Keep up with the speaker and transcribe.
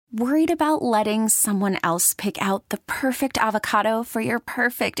Worried about letting someone else pick out the perfect avocado for your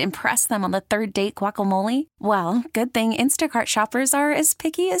perfect impress them on the third date guacamole? Well, good thing Instacart shoppers are as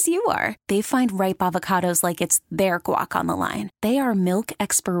picky as you are. They find ripe avocados like it's their guac on the line. They are milk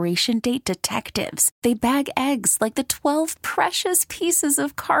expiration date detectives. They bag eggs like the 12 precious pieces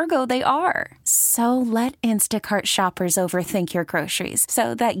of cargo they are. So let Instacart shoppers overthink your groceries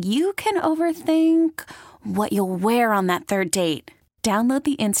so that you can overthink what you'll wear on that third date. Download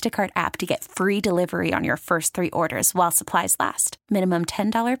the Instacart app to get free delivery on your first 3 orders while supplies last. Minimum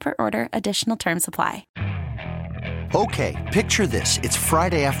 $10 per order. Additional terms apply. Okay, picture this. It's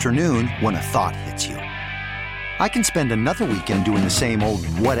Friday afternoon when a thought hits you. I can spend another weekend doing the same old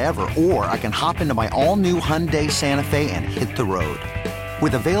whatever, or I can hop into my all-new Hyundai Santa Fe and hit the road.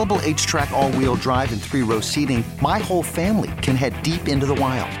 With available H-Track all-wheel drive and 3-row seating, my whole family can head deep into the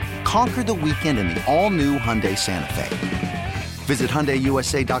wild. Conquer the weekend in the all-new Hyundai Santa Fe. Visit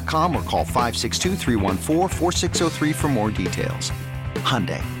HyundaiUSA.com or call 562-314-4603 for more details.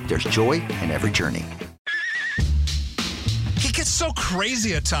 Hyundai, there's joy in every journey. He gets so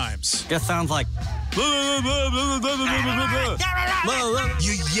crazy at times. Just sounds like... You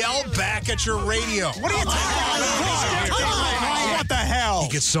yell back at your radio. What are you talking about? What the hell? He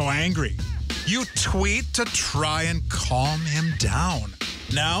gets so angry. You tweet to try and calm him down.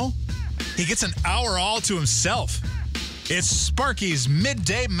 Now, he gets an hour all to himself. It's Sparky's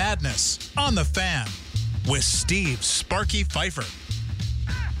Midday Madness on The Fan with Steve Sparky Pfeiffer.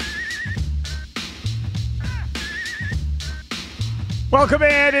 Welcome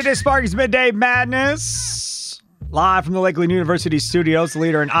in. It is Sparky's Midday Madness. Live from the Lakeland University studios, the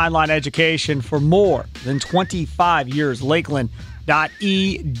leader in online education for more than 25 years,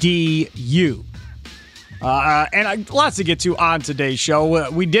 lakeland.edu. And lots to get to on today's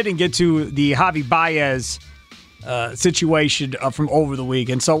show. We didn't get to the Javi Baez situation from over the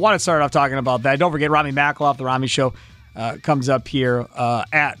weekend. So I want to start off talking about that. Don't forget, Rami Makloff, the Rami Show, comes up here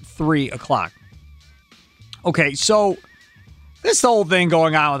at 3 o'clock. Okay, so this whole thing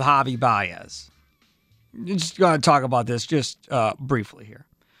going on with Javi Baez. I'm just going to talk about this just briefly here.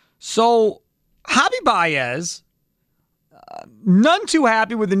 So Javi Baez, none too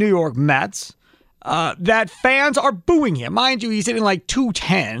happy with the New York Mets, that fans are booing him. Mind you, he's hitting like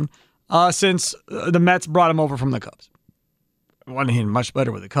 210 since the Mets brought him over from the Cubs. Wasn't hitting much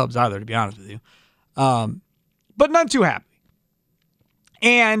better with the Cubs either, to be honest with you. But none too happy.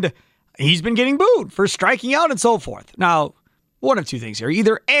 And he's been getting booed for striking out and so forth. Now, one of two things here.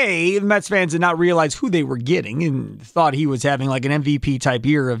 Either A, the Mets fans did not realize who they were getting and thought he was having like an MVP type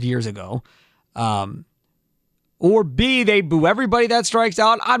year of years ago. Or B, they boo everybody that strikes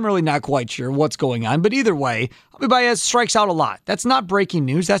out. I'm really not quite sure what's going on. But either way, Javi Baez strikes out a lot. That's not breaking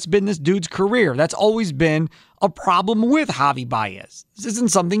news. That's been this dude's career. That's always been a problem with Javi Baez. This isn't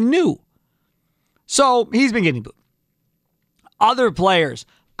something new. So he's been getting booed. Other players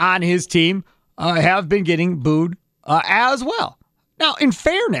on his team have been getting booed as well. Now, in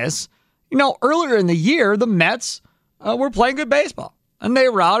fairness, earlier in the year, the Mets were playing good baseball. And they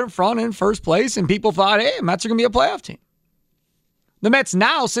were out in front in first place, and people thought, hey, Mets are going to be a playoff team. The Mets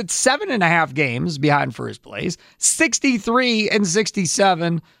now sit 7.5 games behind first place,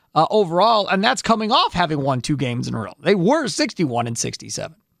 63-67 overall, and that's coming off having won 2 games in a row. They were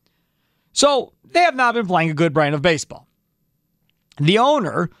 61-67. So they have not been playing a good brand of baseball. The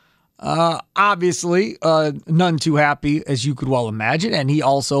owner, obviously, none too happy, as you could well imagine, and he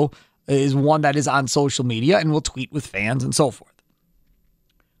also is one that is on social media and will tweet with fans and so forth.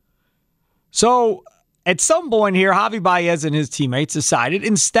 So, at some point here, Javi Baez and his teammates decided,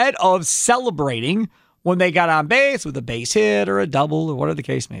 instead of celebrating when they got on base with a base hit or a double or whatever the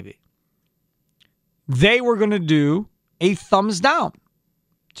case may be, they were going to do a thumbs down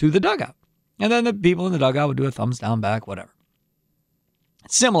to the dugout. And then the people in the dugout would do a thumbs down back, whatever.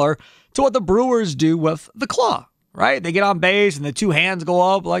 Similar to what the Brewers do with the claw, right? They get on base and the 2 hands go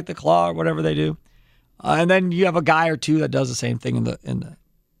up like the claw or whatever they do. And then you have a guy or two that does the same thing in the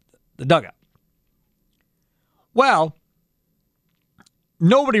dugout. Well,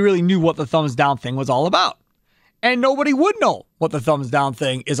 nobody really knew what the thumbs down thing was all about. And nobody would know what the thumbs down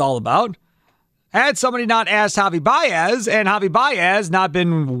thing is all about had somebody not asked Javi Baez, and Javi Baez not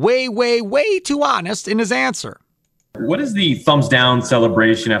been way, way, way too honest in his answer. What does the thumbs down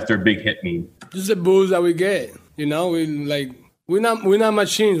celebration after a big hit mean? Just the booze that we get. We're not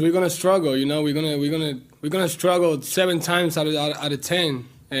machines. We're gonna struggle. We're gonna struggle 7 times out of 10.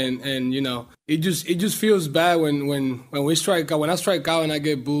 And it just feels bad when we strike out. When I strike out and I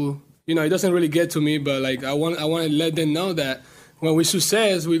get booed, it doesn't really get to me. But I want to let them know that when we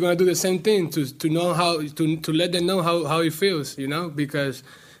success, we're gonna do the same thing to know how to let them know how it feels. Because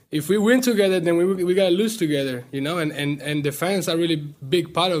if we win together, then we gotta lose together, you know. And the fans are really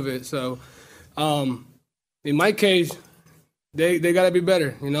big part of it. So, in my case, they gotta be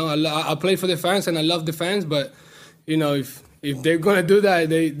better, you know. I play for the fans and I love the fans, but you know, if they're gonna do that,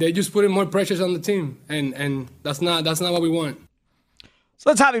 they just putting more pressures on the team, and that's not what we want. So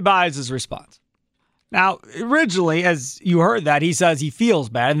that's Javi Baez's response. Now, originally, as you heard that, he says he feels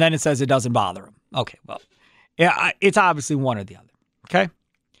bad, and then it says it doesn't bother him. Okay, well, yeah, it's obviously one or the other. Okay,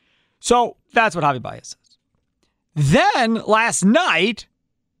 so that's what Javi Baez says. Then last night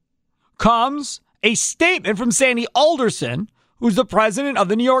comes a statement from Sandy Alderson, who's the president of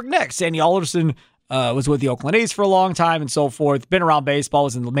the New York Knicks. Sandy Alderson was with the Oakland A's for a long time and so forth. Been around baseball,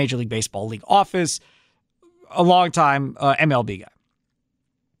 was in the Major League Baseball league office, a long time MLB guy.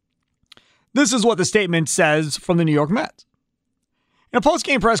 This is what the statement says from the New York Mets. In a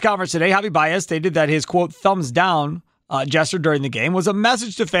post-game press conference today, Javi Baez stated that his, quote, thumbs down gesture during the game was a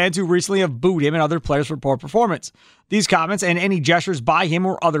message to fans who recently have booed him and other players for poor performance. These comments and any gestures by him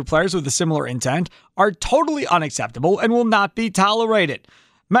or other players with a similar intent are totally unacceptable and will not be tolerated.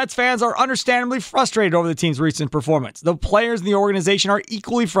 Mets fans are understandably frustrated over the team's recent performance. The players in the organization are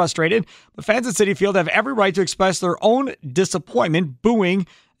equally frustrated, but fans at Citi Field have every right to express their own disappointment. Booing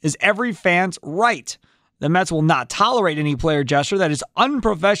is every fan's right. The Mets will not tolerate any player gesture that is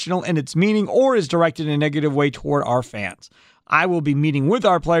unprofessional in its meaning or is directed in a negative way toward our fans. I will be meeting with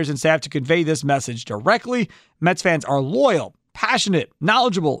our players and staff to convey this message directly. Mets fans are loyal, passionate,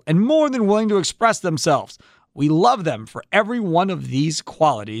 knowledgeable, and more than willing to express themselves. We love them for every one of these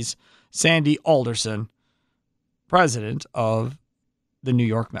qualities. Sandy Alderson, president of the New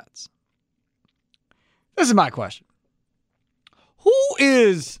York Mets. This is my question. Who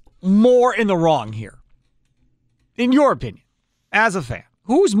is more in the wrong here? In your opinion, as a fan,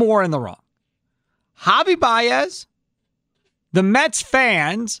 who's more in the wrong? Javi Baez, the Mets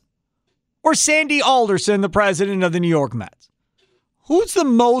fans, or Sandy Alderson, the president of the New York Mets? Who's the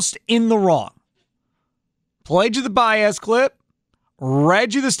most in the wrong? Played you the Baez clip,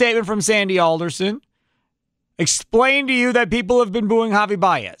 read you the statement from Sandy Alderson, explained to you that people have been booing Javi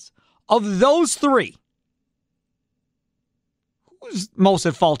Baez. Of those three, who's most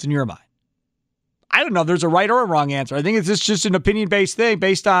at fault in your mind? I don't know if there's a right or a wrong answer. I think it's just an opinion-based thing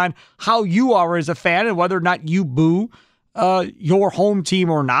based on how you are as a fan and whether or not you boo your home team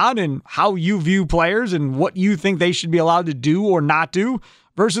or not, and how you view players and what you think they should be allowed to do or not do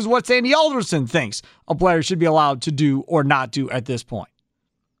versus what Sandy Alderson thinks a player should be allowed to do or not do at this point.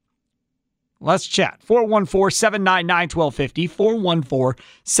 Let's chat. 414-799-1250,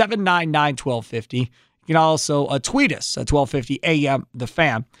 414-799-1250. You can also tweet us at 1250 AM The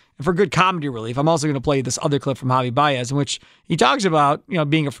Fan. And for good comedy relief, I'm also going to play this other clip from Javi Baez in which he talks about,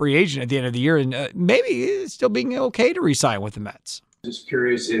 being a free agent at the end of the year and maybe still being okay to re-sign with the Mets. Just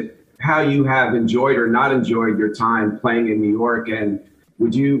curious how you have enjoyed or not enjoyed your time playing in New York, and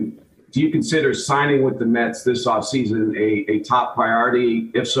do you consider signing with the Mets this offseason a top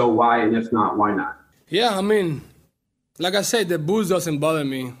priority? If so, why? And if not, why not? Yeah, I mean, like I said, the booze doesn't bother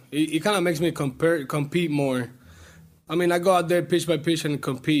me. It kind of makes me compete more. I mean, I go out there pitch by pitch and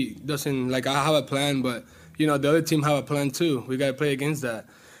compete. I have a plan, but, the other team have a plan too. We got to play against that.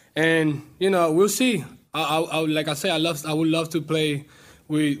 And, we'll see. Like I said, I would love to play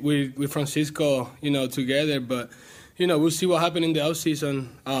with Francisco, together. But, we'll see what happens in the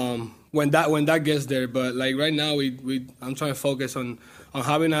offseason when that gets there. But, like, right now, I'm trying to focus on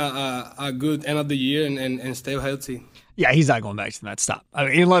having a good end of the year and stay healthy. Yeah, he's not going back to that. Stop. I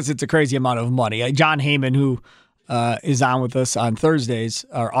mean, unless it's a crazy amount of money. John Heyman, who is on with us on Thursdays,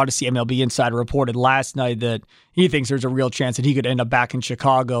 our Odyssey MLB Insider, reported last night that he thinks there's a real chance that he could end up back in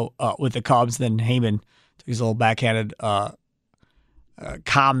Chicago with the Cubs. Then Heyman took his little backhanded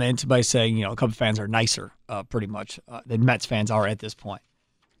comment by saying, Cubs fans are nicer, pretty much, than Mets fans are at this point.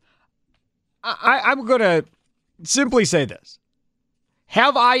 I'm going to simply say this.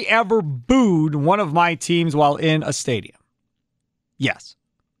 Have I ever booed one of my teams while in a stadium? Yes.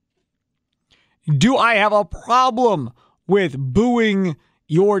 Do I have a problem with booing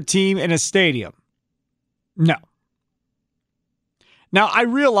your team in a stadium? No. Now, I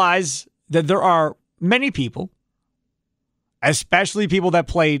realize that there are many people, especially people that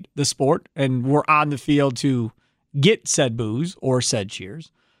played the sport and were on the field to get said boos or said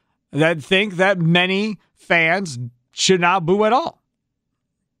cheers, that think that many fans should not boo at all.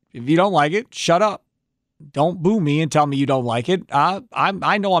 If you don't like it, shut up. Don't boo me and tell me you don't like it.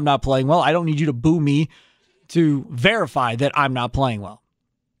 I know I'm not playing well. I don't need you to boo me to verify that I'm not playing well.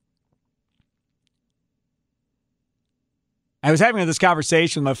 I was having this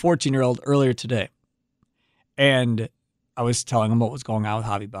conversation with my 14-year-old earlier today. And I was telling him what was going on with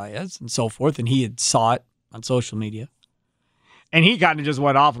Javi Baez and so forth, and he had saw it on social media. And he kind of just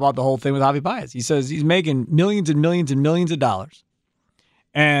went off about the whole thing with Javi Baez. He says he's making millions and millions and millions of dollars.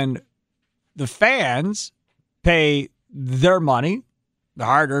 And the fans pay their money, the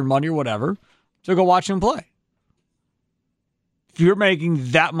hard-earned money or whatever, to go watch him play. If you're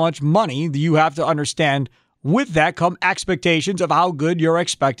making that much money, you have to understand with that come expectations of how good you're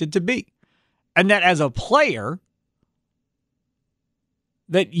expected to be. And that as a player,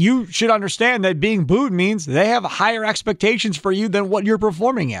 that you should understand that being booed means they have higher expectations for you than what you're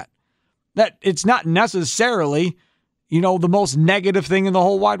performing at. That it's not necessarily, the most negative thing in the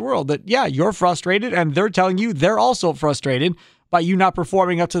whole wide world. That, yeah, you're frustrated and they're telling you they're also frustrated by you not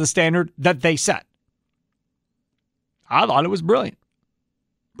performing up to the standard that they set. I thought it was brilliant.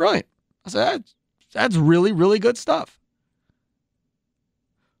 Brilliant. I said, that's really, really good stuff.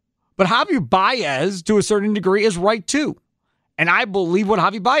 But Javi Baez, to a certain degree, is right too. And I believe what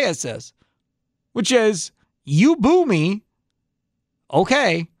Javi Baez says, which is, you boo me,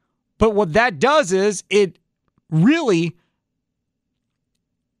 okay, but what that does is it really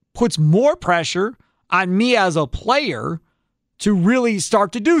puts more pressure on me as a player to really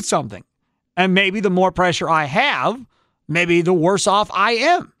start to do something. And maybe the more pressure I have, maybe the worse off I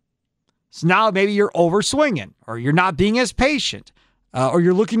am. So now maybe you're overswinging, or you're not being as patient, or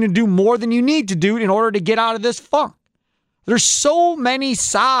you're looking to do more than you need to do in order to get out of this funk. There's so many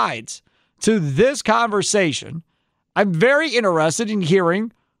sides to this conversation. I'm very interested in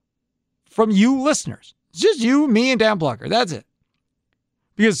hearing from you listeners. It's just you, me, and Dan Plucker. That's it.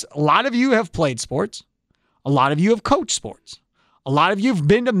 Because a lot of you have played sports. A lot of you have coached sports. A lot of you have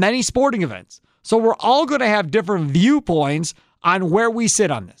been to many sporting events. So we're all going to have different viewpoints on where we sit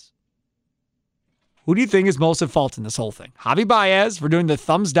on this. Who do you think is most at fault in this whole thing? Javi Baez for doing the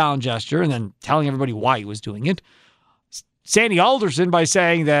thumbs down gesture and then telling everybody why he was doing it. Sandy Alderson by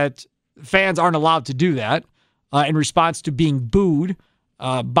saying that fans aren't allowed to do that in response to being booed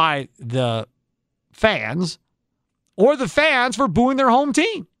by the fans, or the fans for booing their home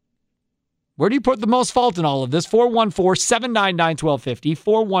team. Where do you put the most fault in all of this?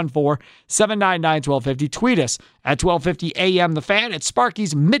 414-799-1250, 414-799-1250. Tweet us at 1250 AM The Fan at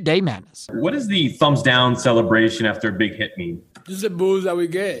Sparky's Midday Madness. What does the thumbs down celebration after a big hit mean? Just the boos that we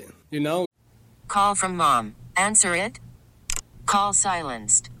get, Call from mom. Answer it. Call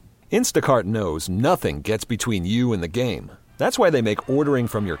silenced. Instacart knows nothing gets between you and the game. That's why they make ordering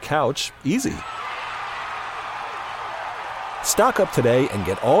from your couch easy. Stock up today and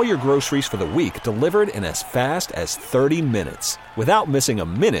get all your groceries for the week delivered in as fast as 30 minutes without missing a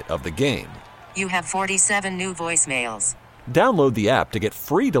minute of the game. You have 47 new voicemails. Download the app to get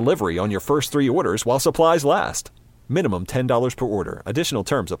free delivery on your first 3 orders while supplies last. Minimum $10 per order. Additional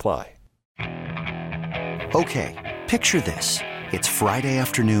terms apply. Okay, picture this. It's Friday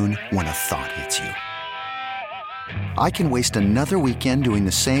afternoon when a thought hits you. I can waste another weekend doing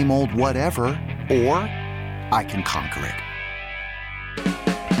the same old whatever, or I can conquer it.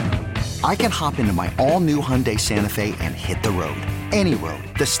 I can hop into my all-new Hyundai Santa Fe and hit the road. Any road.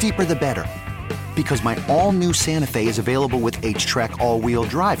 The steeper, the better. Because my all-new Santa Fe is available with H-Track all-wheel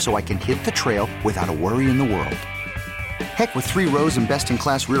drive, so I can hit the trail without a worry in the world. Heck, with 3 rows and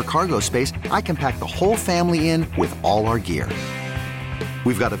best-in-class rear cargo space, I can pack the whole family in with all our gear.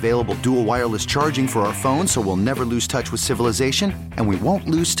 We've got available dual wireless charging for our phones, so we'll never lose touch with civilization, and we won't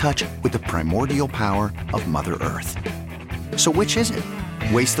lose touch with the primordial power of Mother Earth. So which is it?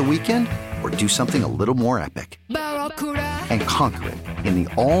 Waste the weekend or do something a little more epic and conquer it in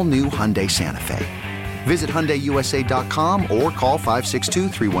the all-new Hyundai Santa Fe. Visit HyundaiUSA.com or call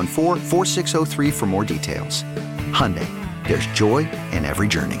 562-314-4603 for more details. Hyundai, there's joy in every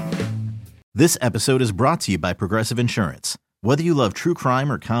journey. This episode is brought to you by Progressive Insurance. Whether you love true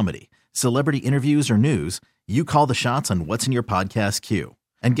crime or comedy, celebrity interviews or news, you call the shots on what's in your podcast queue.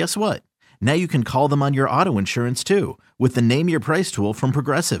 And guess what? Now you can call them on your auto insurance too with the Name Your Price tool from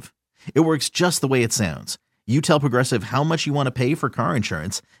Progressive. It works just the way it sounds. You tell Progressive how much you want to pay for car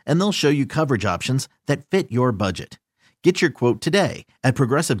insurance, and they'll show you coverage options that fit your budget. Get your quote today at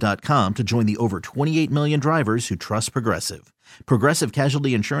Progressive.com to join the over 28 million drivers who trust Progressive. Progressive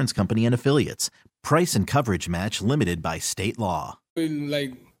Casualty Insurance Company and Affiliates. Price and coverage match limited by state law.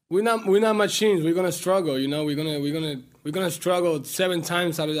 We're not machines. We're gonna struggle. We're gonna struggle 7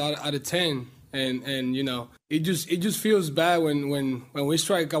 times out of 10, and it just feels bad when we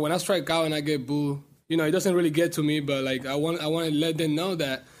strike out. When I strike out and I get booed, it doesn't really get to me. But I want to let them know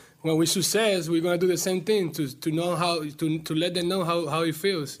that when we success, we're gonna do the same thing to know how to let them know how it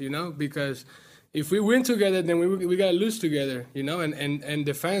feels. Because if we win together, then we gotta lose together. And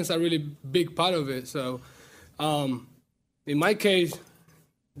the fans are really big part of it. So. in my case,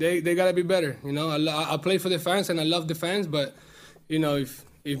 they gotta be better. You know, I play for the fans and I love the fans, but you know,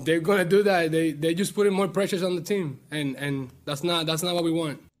 if they're gonna do that, they just putting more pressures on the team, and that's not what we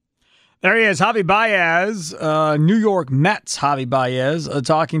want. There he is, Javi Baez, New York Mets Javi Baez,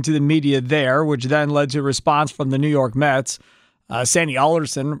 talking to the media there, which then led to a response from the New York Mets. Sandy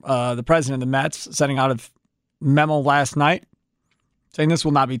Alderson, the president of the Mets, sending out a memo last night saying this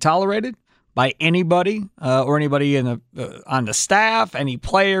will not be tolerated by anybody or anybody on the staff, any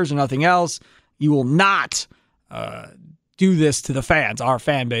players or nothing else. You will not do this to the fans. Our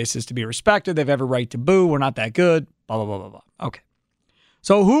fan base is to be respected. They have every right to boo. We're not that good. Blah, blah, blah, blah, blah. Okay.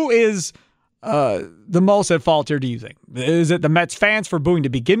 So who is the most at fault here, do you think? Is it the Mets fans for booing to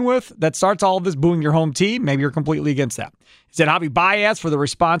begin with that starts all of this, booing your home team? Maybe you're completely against that. Is it Javi Baez for the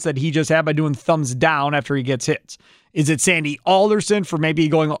response that he just had by doing thumbs down after he gets hits? Is it Sandy Alderson for maybe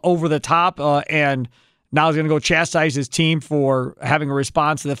going over the top and now he's going to go chastise his team for having a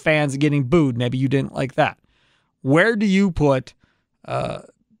response to the fans getting booed? Maybe you didn't like that. Where do you put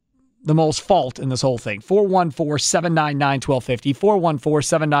the most fault in this whole thing? 414-799-1250.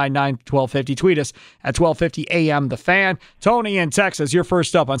 414-799-1250. Tweet us at 1250 AM The Fan. Tony in Texas, you're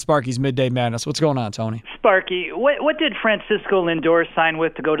first up on Sparky's Midday Madness. What's going on, Tony? Sparky, what did Francisco Lindor sign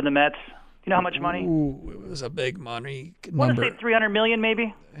with to go to the Mets? Do you know how much money? Ooh, it was a big money number. I want to say $300 million,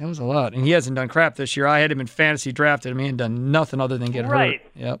 maybe? It was a lot. And he hasn't done crap this year. I had him in fantasy drafted him. He hadn't done nothing other than get hurt.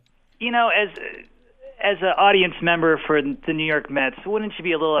 Yep. You know, as an audience member for the New York Mets, wouldn't you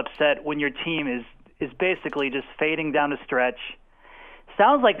be a little upset when your team is basically just fading down the stretch?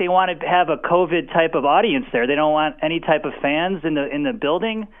 Sounds like they want to have a COVID type of audience there. They don't want any type of fans in the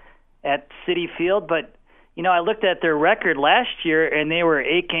building at Citi Field. But you know, I looked at their record last year, and they were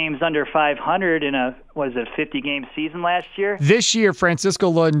 8 games under 500 in a 50-game season last year. This year,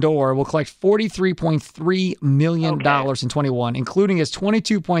 Francisco Lindor will collect $43.3 million in 21, including his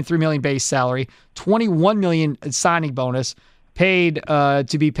 $22.3 million base salary, $21 million signing bonus, paid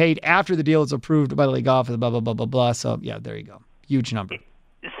to be paid after the deal is approved by the league office. Blah blah blah blah blah. So yeah, there you go, huge number.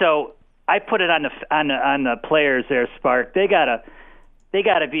 So I put it on the players there, Spark. They gotta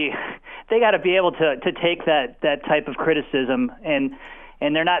be able to take that type of criticism, and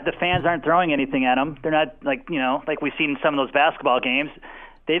they're not, the fans aren't throwing anything at them. They're not like we've seen in some of those basketball games.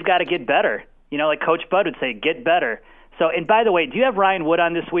 They've got to get better. You know, like Coach Bud would say, get better. So, and by the way, do you have Ryan Wood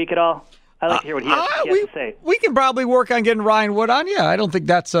on this week at all? I'd like to hear what he has to say. We can probably work on getting Ryan Wood on. Yeah, I don't think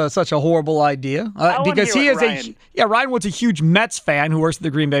that's such a horrible idea because he is Ryan Wood's a huge Mets fan who works at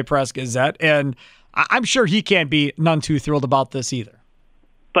the Green Bay Press Gazette, and I'm sure he can't be none too thrilled about this either.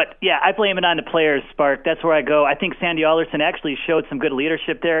 But, yeah, I blame it on the players, Spark. That's where I go. I think Sandy Alderson actually showed some good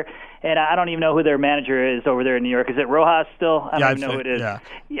leadership there, and I don't even know who their manager is over there in New York. Is it Rojas still? I don't even know who it is.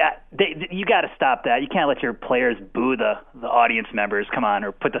 Yeah, you got to stop that. You can't let your players boo the audience members. Come on,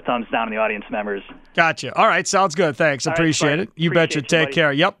 or put the thumbs down on the audience members. Gotcha. All right, sounds good. Thanks. Appreciate it. You betcha. Take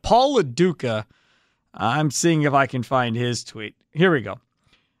care. Yep, Paul LaDuca. I'm seeing if I can find his tweet. Here we go.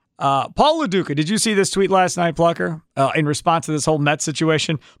 Paul LaDuca, did you see this tweet last night, Plucker, in response to this whole Mets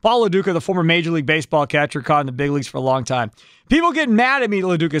situation? Paul LaDuca, the former Major League Baseball catcher, caught in the big leagues for a long time. People get mad at me,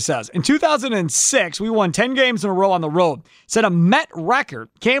 LaDuca says. In 2006, we won 10 games in a row on the road. Set a Met record,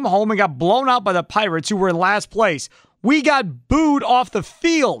 came home and got blown out by the Pirates, who were in last place. We got booed off the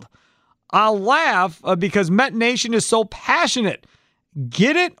field. I'll laugh because Met Nation is so passionate.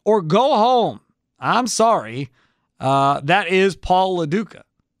 Get it or go home. I'm sorry. That is Paul LaDuca.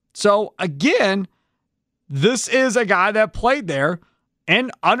 So, again, this is a guy that played there and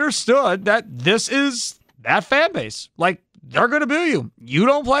understood that this is that fan base. Like, they're going to boo you. You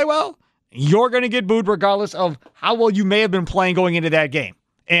don't play well, you're going to get booed regardless of how well you may have been playing going into that game.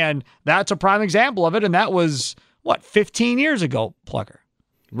 And that's a prime example of it, and that was, 15 years ago, Plucker?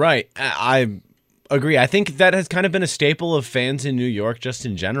 Right. I agree. I think that has kind of been a staple of fans in New York just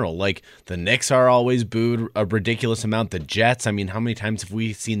in general. Like, the Knicks are always booed a ridiculous amount. The Jets, I mean, how many times have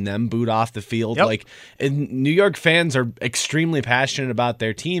we seen them booed off the field? Yep. Like, New York fans are extremely passionate about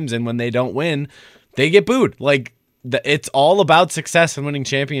their teams, and when they don't win, they get booed. Like, it's all about success and winning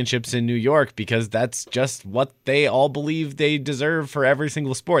championships in New York because that's just what they all believe they deserve for every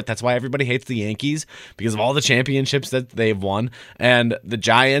single sport. That's why everybody hates the Yankees, because of all the championships that they've won. And the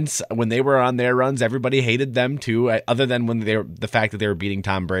Giants, when they were on their runs, everybody hated them too, other than when the fact that they were beating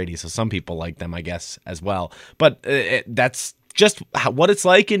Tom Brady. So some people like them, I guess, as well. But that's just what it's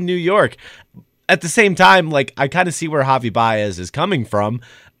like in New York. At the same time, like, I kind of see where Javi Baez is coming from,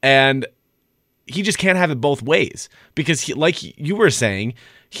 and he just can't have it both ways, because like you were saying,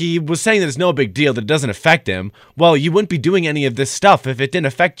 he was saying that it's no big deal, that it doesn't affect him. Well, you wouldn't be doing any of this stuff if it didn't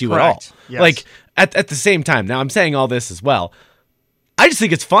affect you at all. Yes. Like, at the same time, now I'm saying all this as well, I just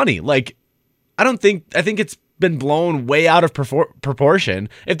think it's funny. Like, I think it's been blown way out of proportion.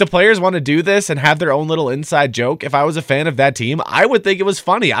 If the players want to do this and have their own little inside joke, if I was a fan of that team, I would think it was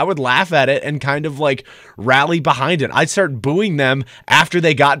funny. I would laugh at it and kind of like rally behind it. I'd start booing them after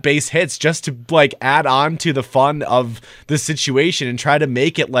they got base hits just to like add on to the fun of the situation and try to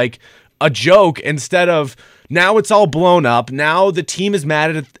make it like a joke instead of now it's all blown up. Now the team is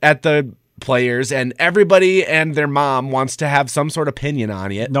mad at the players, and everybody and their mom wants to have some sort of opinion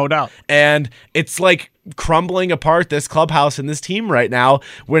on it. No doubt. And it's like crumbling apart this clubhouse and this team right now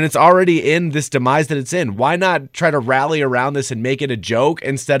when it's already in this demise that it's in. Why not try to rally around this and make it a joke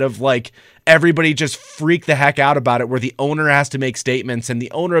instead of like everybody just freak the heck out about it, where the owner has to make statements and the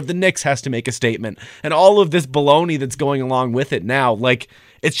owner of the Knicks has to make a statement and all of this baloney that's going along with it now. Like,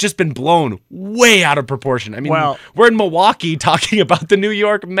 it's just been blown way out of proportion. I mean, we're in Milwaukee talking about the New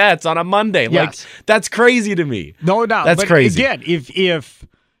York Mets on a Monday. Yes. Like, that's crazy to me. No doubt. That's crazy. Again, if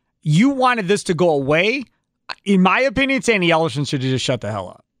you wanted this to go away, in my opinion, Sandy Alderson should have just shut the hell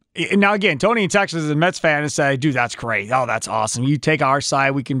up. Now, again, Tony in Texas is a Mets fan and say, dude, that's great. Oh, that's awesome. You take our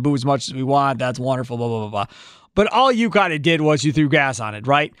side. We can boo as much as we want. That's wonderful, blah, blah, blah, blah. But all you kind of did was you threw gas on it,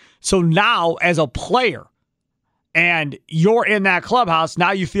 right? So now, as a player, and you're in that clubhouse,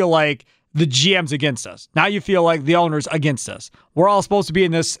 now you feel like the GM's against us. Now you feel like the owner's against us. We're all supposed to be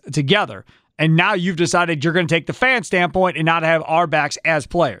in this together. And now you've decided you're going to take the fan standpoint and not have our backs as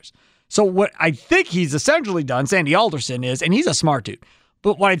players. So what I think he's essentially done, Sandy Alderson is, and he's a smart dude,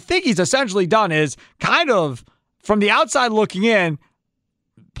 but what I think he's essentially done is kind of, from the outside looking in,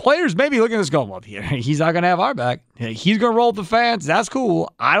 players maybe looking at this going, well, he's not going to have our back. He's going to roll with the fans. That's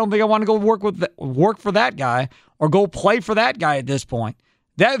cool. I don't think I want to go work for that guy or go play for that guy at this point.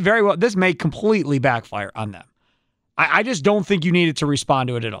 This may completely backfire on them. I just don't think you needed to respond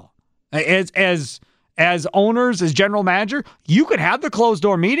to it at all. As owners, as general manager, you could have the closed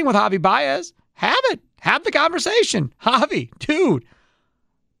door meeting with Javi Baez. Have it. Have the conversation. Javi, dude,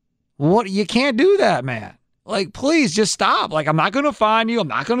 you can't do that, man. Like, please just stop. Like, I'm not going to fine you. I'm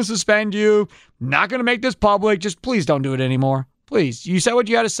not going to suspend you. I'm not going to make this public. Just please don't do it anymore. Please. You said what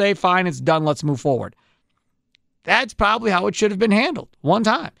you had to say. Fine. It's done. Let's move forward. That's probably how it should have been handled one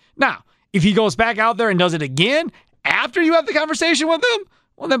time. Now, if he goes back out there and does it again after you have the conversation with him,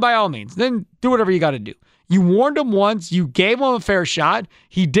 well, then by all means, then do whatever you got to do. You warned him once. You gave him a fair shot.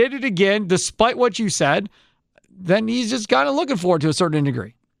 He did it again, despite what you said. Then he's just kind of looking forward to a certain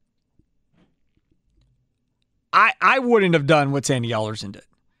degree. I wouldn't have done what Sandy Alderson did.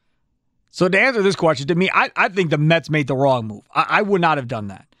 So to answer this question, to me, I think the Mets made the wrong move. I would not have done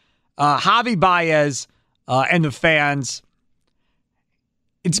that. Javi Baez and the fans,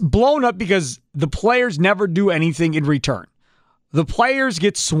 it's blown up because the players never do anything in return. The players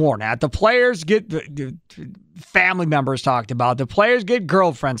get sworn at. The players get the family members talked about. The players get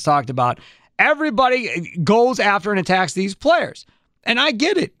girlfriends talked about. Everybody goes after and attacks these players. And I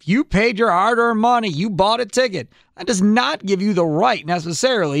get it. You paid your hard-earned money. You bought a ticket. That does not give you the right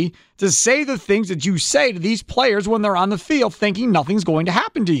necessarily to say the things that you say to these players when they're on the field thinking nothing's going to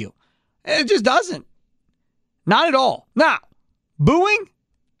happen to you. It just doesn't. Not at all. Now, booing,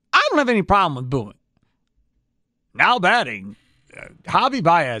 I don't have any problem with booing. Now batting, Javi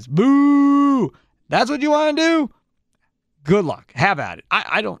Baez, boo. That's what you want to do? Good luck. Have at it.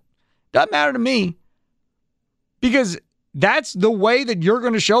 I don't. Doesn't matter to me. Because that's the way that you're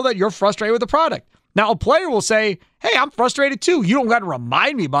going to show that you're frustrated with the product. Now, a player will say, hey, I'm frustrated too. You don't got to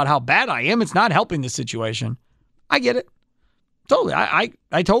remind me about how bad I am. It's not helping the situation. I get it. Totally. I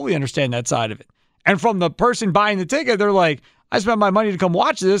totally understand that side of it. And from the person buying the ticket, they're like, I spent my money to come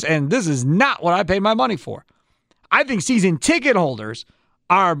watch this, and this is not what I paid my money for. I think season ticket holders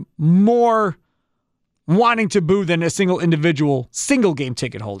are more wanting to boo than a single game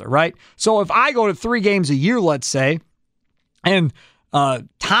ticket holder, right? So if I go to 3 games a year, let's say, and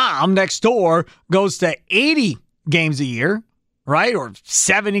Tom next door goes to 80 games a year, right? Or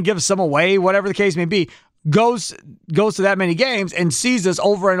 70, gives some away, whatever the case may be, goes to that many games and sees this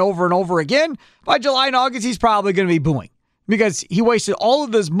over and over and over again, by July and August, he's probably going to be booing because he wasted all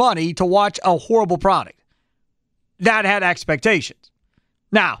of this money to watch a horrible product that had expectations.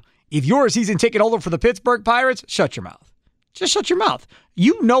 Now, if you're a season ticket holder for the Pittsburgh Pirates, shut your mouth. Just shut your mouth.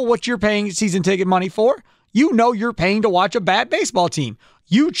 You know what you're paying season ticket money for. You know you're paying to watch a bad baseball team.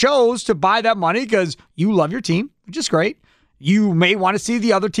 You chose to buy that money because you love your team, which is great. You may want to see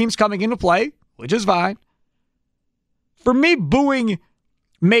the other teams coming into play, which is fine. For me, booing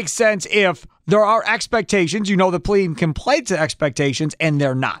makes sense if there are expectations. You know the team can play to expectations, and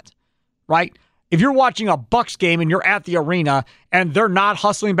they're not, right? If you're watching a Bucks game and you're at the arena and they're not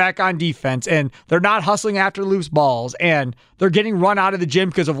hustling back on defense and they're not hustling after loose balls and they're getting run out of the gym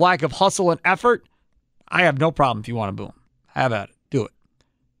because of lack of hustle and effort, I have no problem if you want to boo them. Have at it. Do it.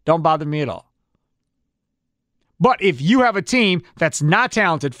 Don't bother me at all. But if you have a team that's not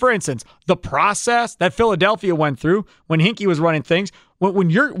talented, for instance, the process that Philadelphia went through when Hinkie was running things, when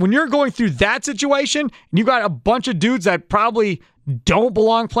you're going through that situation and you got a bunch of dudes that probably don't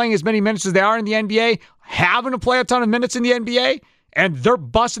belong playing as many minutes as they are in the NBA, having to play a ton of minutes in the NBA, and they're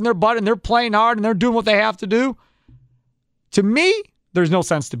busting their butt and they're playing hard and they're doing what they have to do, to me, there's no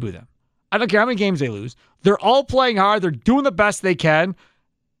sense to boo them. I don't care how many games they lose. They're all playing hard. They're doing the best they can.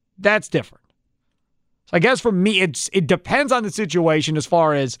 That's different. So I guess for me, it depends on the situation as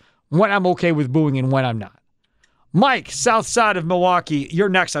far as when I'm okay with booing and when I'm not. Mike, south side of Milwaukee, you're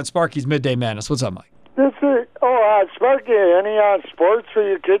next on Sparky's Midday Madness. What's up, Mike? Sparky, any sports for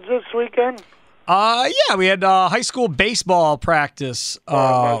your kids this weekend? Yeah, we had high school baseball practice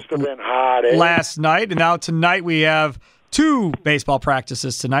must have been hot, eh? last night, and now tonight we have 2 baseball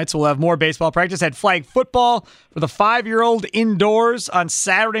practices tonight, so we'll have more baseball practice. Had flag football for the 5-year-old indoors on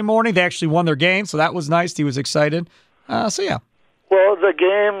Saturday morning. They actually won their game, so that was nice. He was excited. So, yeah. Well, the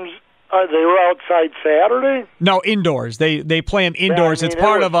games, they were outside Saturday? No, indoors. They play them indoors. Yeah, I mean, it's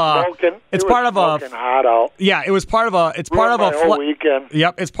part of a. It's part of a. Hot out. Yeah, it was part of a. It's part of a whole weekend.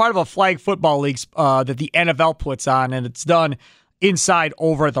 Yep, it's part of a flag football league that the NFL puts on, and it's done inside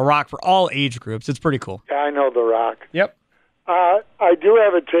over at the Rock for all age groups. It's pretty cool. Yeah, I know the Rock. Yep. I do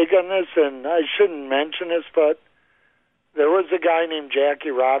have a take on this, and I shouldn't mention this, but there was a guy named Jackie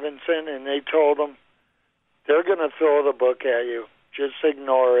Robinson, and they told him, they're going to throw the book at you. Just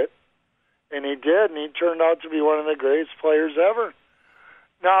ignore it. And he did, and he turned out to be one of the greatest players ever.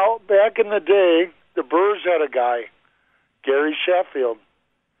 Now, back in the day, the Brewers had a guy, Gary Sheffield,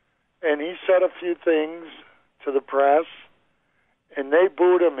 and he said a few things to the press, and they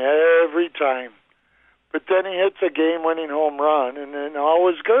booed him every time. But then he hits a game-winning home run, and then all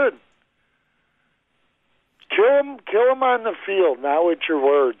was good. Kill him on the field, not with your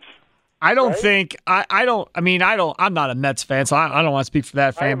words. I don't think I'm not a Mets fan, so I don't want to speak for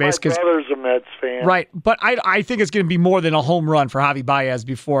that fan base. My brother's a Mets fan. Right, but I think it's going to be more than a home run for Javi Baez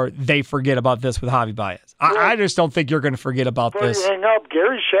before they forget about this with Javi Baez. I just don't think you're going to forget about this. Before you hang up,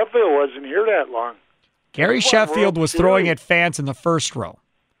 Gary Sheffield wasn't here that long. Gary Sheffield was throwing at fans in the first row.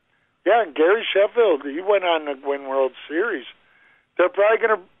 Yeah, and Gary Sheffield, he went on to win World Series. He's probably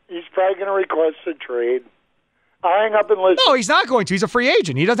gonna request a trade. I'll hang up and listen. No, he's not going to. He's a free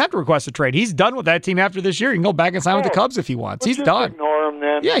agent. He doesn't have to request a trade. He's done with that team after this year. He can go back and sign with the Cubs if he wants. He's done. Ignore him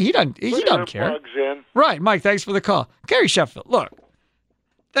then. Yeah, he doesn't care. Right, Mike, thanks for the call. Gary Sheffield, look,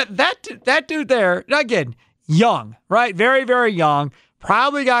 that dude there, again, young, right? Very, very young.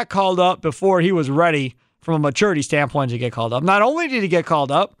 Probably got called up before he was ready from a maturity standpoint to get called up. Not only did he get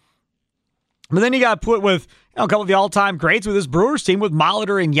called up, but then he got put with a couple of the all-time greats with his Brewers team with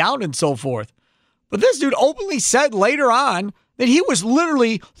Molitor and Yount and so forth. But this dude openly said later on that he was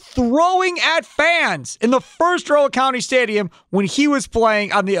literally throwing at fans in the first row of County Stadium when he was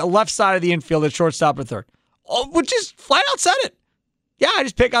playing on the left side of the infield at shortstop or third. Which just flat out said it. Yeah, I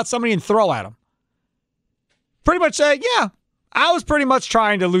just pick out somebody and throw at him. Pretty much saying, yeah, I was pretty much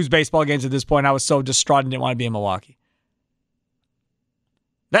trying to lose baseball games at this point. I was so distraught and didn't want to be in Milwaukee.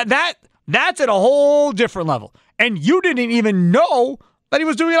 That's at a whole different level. And you didn't even know that he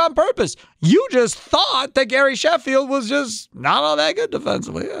was doing it on purpose. You just thought that Gary Sheffield was just not all that good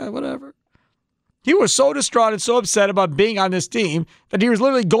defensively. Yeah, whatever. He was so distraught and so upset about being on this team that he was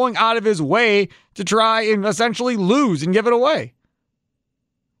literally going out of his way to try and essentially lose and give it away.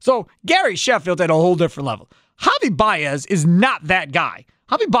 So Gary Sheffield at a whole different level. Javi Baez is not that guy.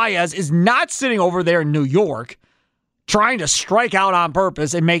 Javi Baez is not sitting over there in New York trying to strike out on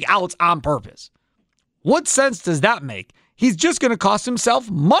purpose and make outs on purpose. What sense does that make? He's just going to cost himself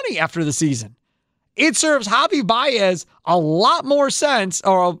money after the season. It serves Javi Baez a lot more sense,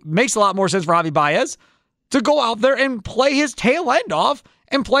 or makes a lot more sense for Javi Baez to go out there and play his tail end off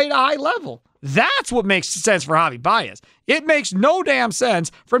and play at a high level. That's what makes sense for Javi Baez. It makes no damn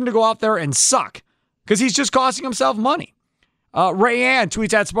sense for him to go out there and suck because he's just costing himself money. Rayanne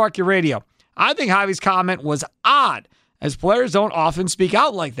tweets at Sparky Radio. I think Javi's comment was odd, as players don't often speak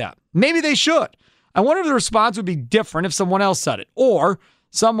out like that. Maybe they should. I wonder if the response would be different if someone else said it, or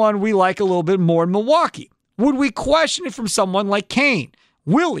someone we like a little bit more in Milwaukee. Would we question it from someone like Kane,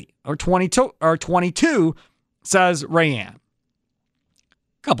 Willie, or 22, says Rayanne.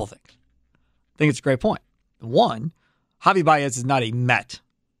 Couple things. I think it's a great point. One, Javi Baez is not a Met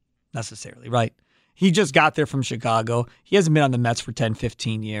necessarily, right? He just got there from Chicago. He hasn't been on the Mets for 10,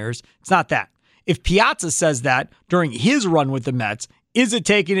 15 years. It's not that. If Piazza says that during his run with the Mets, is it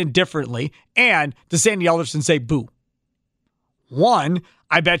taken in differently? And does Sandy Alderson say boo? One,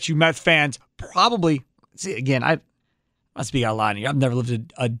 I bet you Mets fans probably, see, again, I must be out of line here. I've never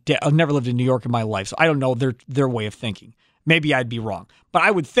lived in New York in my life, so I don't know their way of thinking. Maybe I'd be wrong. But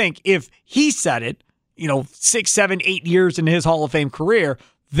I would think if he said it, 6, 7, 8 years into his Hall of Fame career,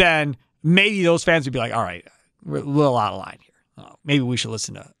 then maybe those fans would be like, all right, we're a little out of line here. Maybe we should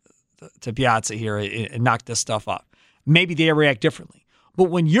listen to Piazza here and knock this stuff off. Maybe they react differently. But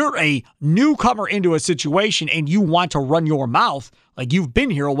when you're a newcomer into a situation and you want to run your mouth, like you've been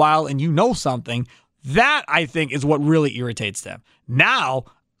here a while and you know something, that I think is what really irritates them. Now,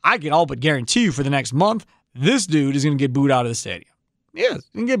 I can all but guarantee you for the next month, this dude is going to get booed out of the stadium. Yes, he's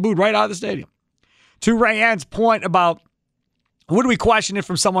going to get booed right out of the stadium. To Rayanne's point about would we question it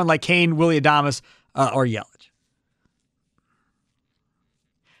from someone like Kane, Willy Adames, or Yelich?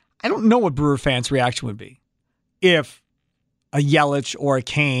 I don't know what Brewer fans' reaction would be if a Yelich or a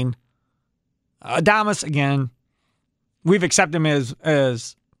Kane, Adames, again, we've accepted him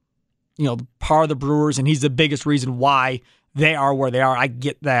as part of the Brewers, and he's the biggest reason why they are where they are. I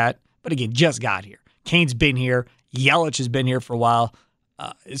get that. But again, just got here. Kane's been here. Yelich has been here for a while.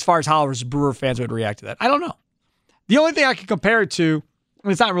 As far as how Brewer fans would react to that, I don't know. The only thing I can compare it to,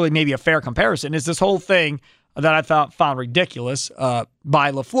 and it's not really maybe a fair comparison, is this whole thing that I found ridiculous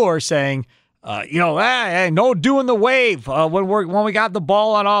by LaFleur saying, hey, no doing the wave when we got the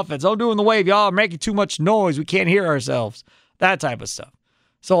ball on offense. No doing the wave. Y'all are making too much noise. We can't hear ourselves. That type of stuff.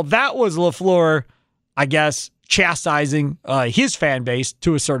 So that was LaFleur, I guess, chastising his fan base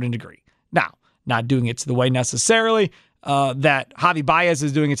to a certain degree. Now, not doing it to the way necessarily that Javi Baez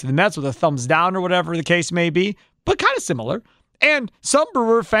is doing it to the Mets with a thumbs down or whatever the case may be, but kind of similar. And some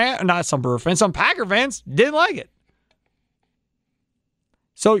Packer fans didn't like it.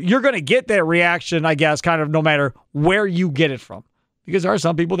 So you're going to get that reaction, I guess, kind of no matter where you get it from. Because there are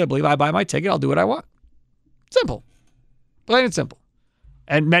some people that believe I buy my ticket, I'll do what I want. Simple. Plain and simple.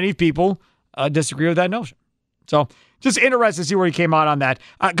 And many people disagree with that notion. So just interested to see where he came out on that.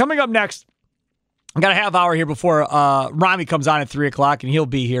 Coming up next, I got a half hour here before Rami comes on at 3 o'clock, and he'll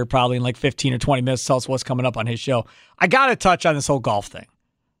be here probably in like 15 or 20 minutes to tell us what's coming up on his show. I got to touch on this whole golf thing.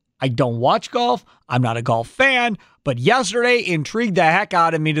 I don't watch golf. I'm not a golf fan. But yesterday intrigued the heck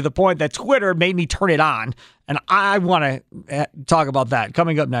out of me to the point that Twitter made me turn it on. And I want to talk about that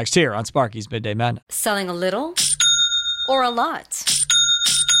coming up next here on Sparky's Midday Madness. Selling a little or a lot?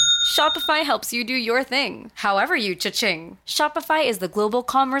 Shopify helps you do your thing, however you cha-ching. Shopify is the global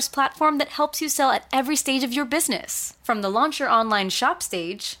commerce platform that helps you sell at every stage of your business. From the launch your online shop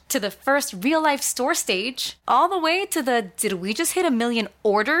stage, to the first real-life store stage, all the way to the did we just hit 1 million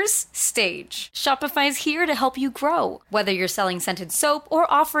orders stage. Shopify's here to help you grow. Whether you're selling scented soap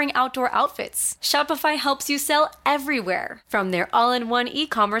or offering outdoor outfits, Shopify helps you sell everywhere. From their all-in-one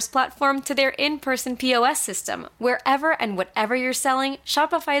e-commerce platform to their in-person POS system, wherever and whatever you're selling,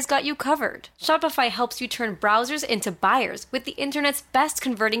 Shopify's got you covered. Shopify helps you turn browsers into buyers with the internet's best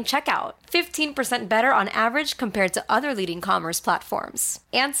converting checkout. 15% better on average compared to other leading commerce platforms.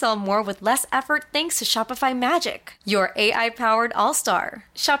 And sell more with less effort thanks to Shopify Magic, your AI-powered all-star.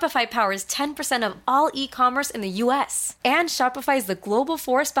 Shopify powers 10% of all e-commerce in the U.S. And Shopify is the global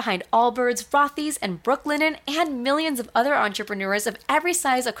force behind Allbirds, Rothy's, and Brooklinen, and millions of other entrepreneurs of every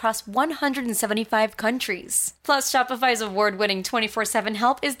size across 175 countries. Plus, Shopify's award-winning 24/7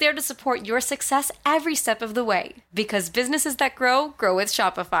 help is there to support your success every step of the way. Because businesses that grow with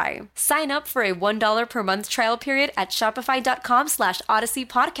Shopify. Sign up for a $1 per month trial period at shopify.com/Odyssey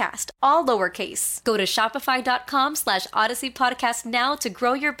Podcast, all lowercase. Go to shopify.com/Odyssey Podcast now to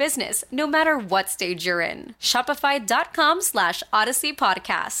grow your business, no matter what stage you're in. Shopify.com/Odyssey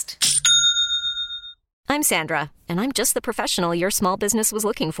Podcast. I'm Sandra, and I'm just the professional your small business was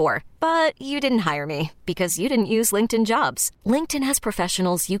looking for. But you didn't hire me because you didn't use LinkedIn Jobs. LinkedIn has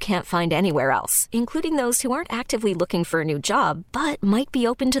professionals you can't find anywhere else, including those who aren't actively looking for a new job, but might be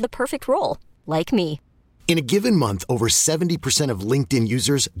open to the perfect role, like me. In a given month, over 70% of LinkedIn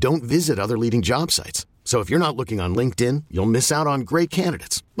users don't visit other leading job sites. So if you're not looking on LinkedIn, you'll miss out on great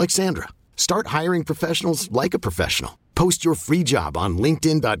candidates like Sandra. Start hiring professionals like a professional. Post your free job on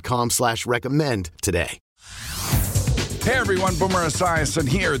linkedin.com/recommend today. Hey everyone, Boomer Esiason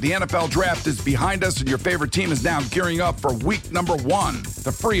here. The NFL draft is behind us and your favorite team is now gearing up for week number 1.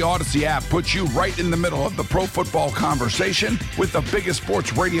 The free Odyssey app puts you right in the middle of the pro football conversation with the biggest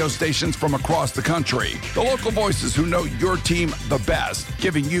sports radio stations from across the country. The local voices who know your team the best,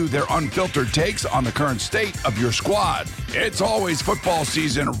 giving you their unfiltered takes on the current state of your squad. It's always football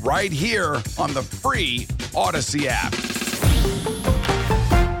season right here on the free Odyssey app.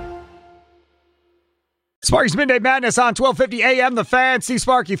 Sparky's Midday Madness on 1250 AM. The Fan. Steve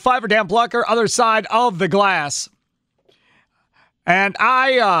Sparky, Fiver, Dan Plucker, other side of the glass. And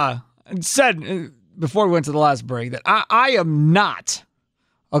I said before we went to the last break that I am not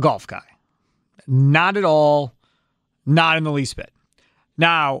a golf guy. Not at all. Not in the least bit.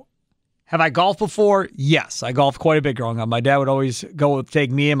 Now, have I golfed before? Yes, I golfed quite a bit growing up. My dad would always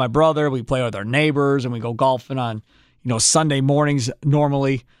take me and my brother. We play with our neighbors, and we go golfing on, Sunday mornings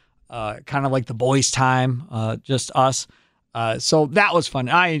normally. Kind of like the boys' time, just us. So that was fun.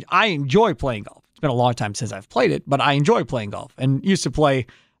 I enjoy playing golf. It's been a long time since I've played it, but I enjoy playing golf and used to play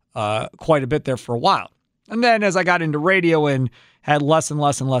quite a bit there for a while. And then as I got into radio and had less and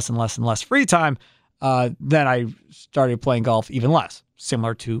less free time, then I started playing golf even less,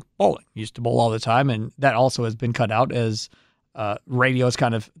 similar to bowling. Used to bowl all the time, and that also has been cut out as radio has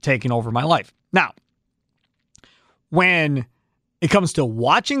kind of taken over my life. Now, when it comes to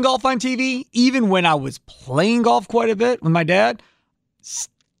watching golf on TV, even when I was playing golf quite a bit with my dad,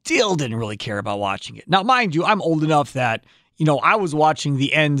 still didn't really care about watching it. Now, mind you, I'm old enough that, I was watching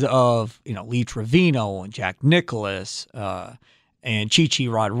the end of, Lee Trevino and Jack Nicklaus and Chichi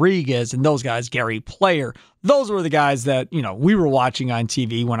Rodriguez and those guys, Gary Player. Those were the guys that, we were watching on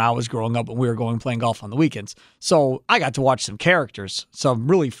TV when I was growing up and we were going playing golf on the weekends. So I got to watch some characters, some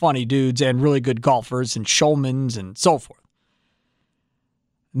really funny dudes and really good golfers and showmans and so forth.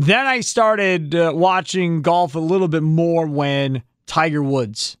 Then I started watching golf a little bit more when Tiger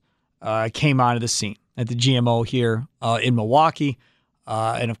Woods came onto the scene at the GMO here in Milwaukee.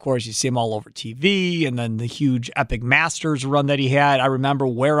 And, of course, you see him all over TV, and then the huge Epic Masters run that he had. I remember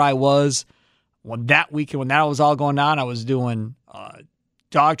where I was that weekend when that was all going on. I was doing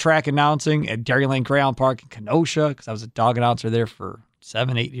dog track announcing at Dairy Lane Greyhound Park in Kenosha because I was a dog announcer there for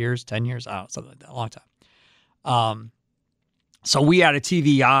 7, 8 years, 10 years, I don't know, something like that, a long time. So we had a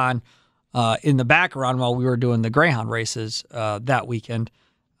TV on in the background while we were doing the Greyhound races that weekend,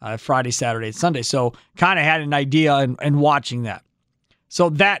 Friday, Saturday, and Sunday. So kind of had an idea and watching that. So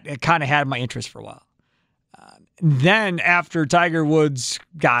that kind of had my interest for a while. Then after Tiger Woods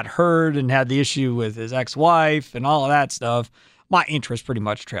got hurt and had the issue with his ex-wife and all of that stuff, my interest pretty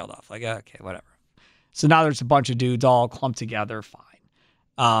much trailed off. Like, okay, whatever. So now there's a bunch of dudes all clumped together,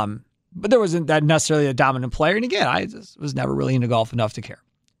 fine. But there wasn't that necessarily a dominant player. And again, I just was never really into golf enough to care.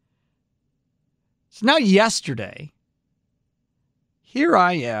 So now yesterday, here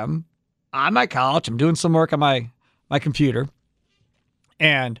I am on my couch. I'm doing some work on my computer.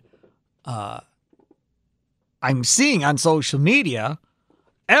 And I'm seeing on social media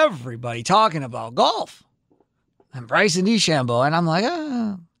everybody talking about golf. And Bryson DeChambeau. And I'm like,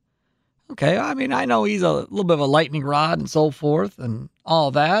 okay. I mean, I know he's a little bit of a lightning rod and so forth and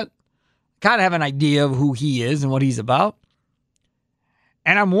all that. Kind of have an idea of who he is and what he's about.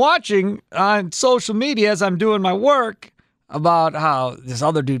 And I'm watching on social media as I'm doing my work about how this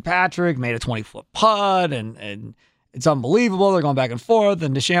other dude, Patrick, made a 20-foot putt and it's unbelievable. They're going back and forth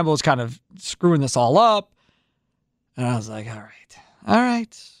and DeChambeau's kind of screwing this all up. And I was like, all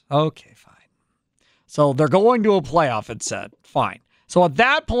right, okay, fine. So they're going to a playoff, it said. Fine. So at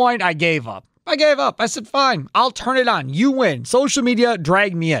that point, I gave up. I said, fine, I'll turn it on. You win. Social media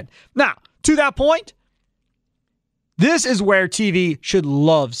dragged me in. Now, to that point, this is where TV should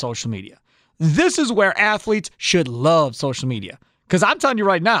love social media. This is where athletes should love social media. Because I'm telling you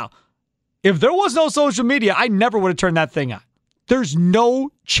right now, if there was no social media, I never would have turned that thing on. There's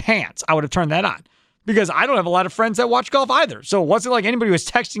no chance I would have turned that on. Because I don't have a lot of friends that watch golf either. So it wasn't like anybody was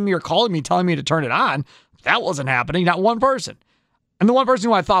texting me or calling me telling me to turn it on. That wasn't happening, not one person. And the one person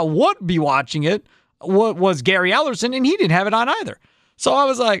who I thought would be watching it was Gary Ellerson, and he didn't have it on either. So I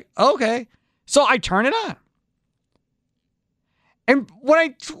was like, okay. So I turn it on. And when I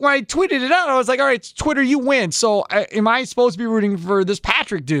tweeted it out, I was like, all right, Twitter, you win. So am I supposed to be rooting for this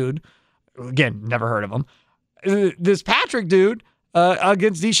Patrick dude? Again, never heard of him. This Patrick dude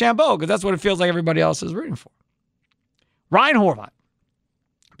against DeChambeau, because that's what it feels like everybody else is rooting for. Ryan Horvat,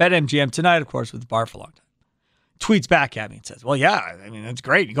 BetMGM tonight, of course, with the bar for a long time. Tweets back at me and says, well, yeah, I mean, that's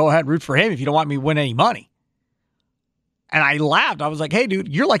great. You go ahead and root for him if you don't want me to win any money. And I laughed. I was like, hey, dude,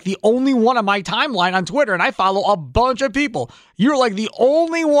 you're like the only one on my timeline on Twitter, and I follow a bunch of people. You're like the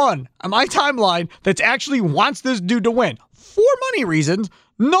only one on my timeline that actually wants this dude to win. For money reasons,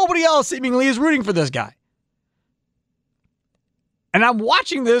 nobody else seemingly is rooting for this guy. And I'm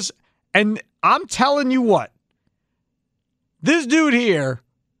watching this, and I'm telling you what. This dude here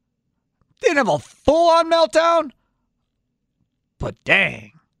didn't have a full-on meltdown, but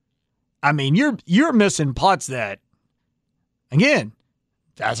dang. I mean, you're missing putts that, again,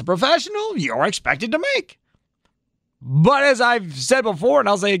 as a professional, you're expected to make. But as I've said before, and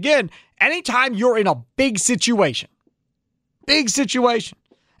I'll say again, anytime you're in a big situation,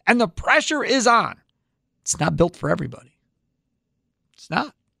 and the pressure is on, it's not built for everybody. It's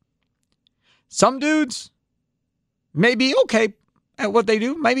not. Some dudes may be okay at what they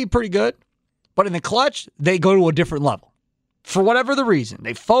do, maybe pretty good, but in the clutch, they go to a different level. For whatever the reason,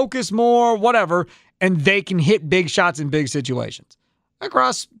 they focus more, whatever, and they can hit big shots in big situations.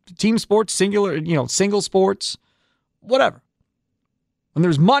 Across team sports, single sports, whatever. When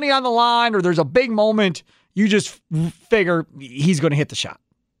there's money on the line or there's a big moment, you just figure he's going to hit the shot.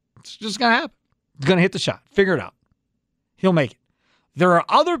 It's just going to happen. He's going to hit the shot. Figure it out. He'll make it. There are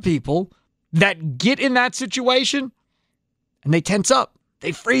other people that get in that situation and they tense up.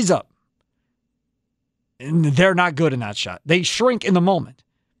 They freeze up. And they're not good in that shot. They shrink in the moment.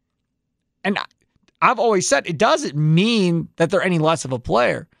 And I've always said it doesn't mean that they're any less of a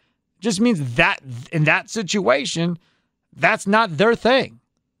player. It just means that in that situation, that's not their thing.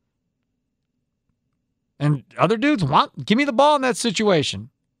 And other dudes give me the ball in that situation.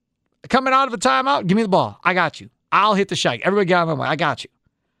 Coming out of a timeout, give me the ball. I got you. I'll hit the shot. Everybody get out of my way. I got you.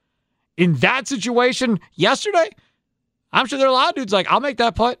 In that situation yesterday, I'm sure there are a lot of dudes like, I'll make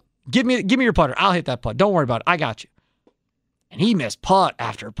that putt. Give me your putter. I'll hit that putt. Don't worry about it. I got you. And he missed putt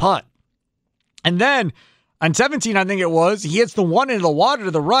after putt. And then on 17, I think it was, he hits the one into the water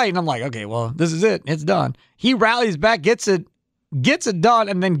to the right. And I'm like, okay, well, this is it. It's done. He rallies back, gets it done,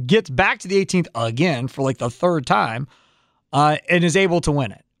 and then gets back to the 18th again for like the third time and is able to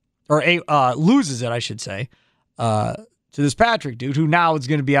win it. Or loses it, I should say, to this Patrick dude who now is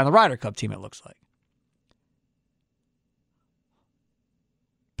going to be on the Ryder Cup team, it looks like.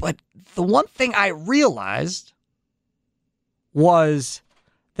 But the one thing I realized was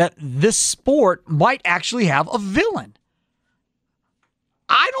that this sport might actually have a villain.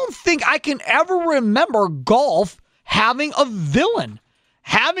 I don't think I can ever remember golf having a villain,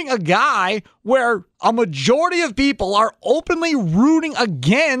 having a guy where a majority of people are openly rooting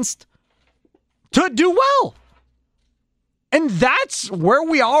against to do well. And that's where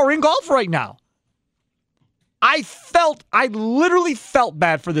we are in golf right now. I literally felt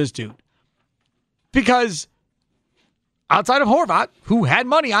bad for this dude. Because outside of Horvat, who had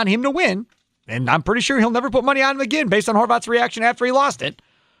money on him to win, and I'm pretty sure he'll never put money on him again based on Horvat's reaction after he lost it,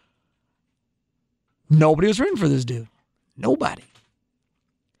 nobody was rooting for this dude. Nobody.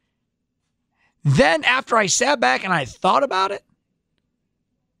 Then after I sat back and I thought about it,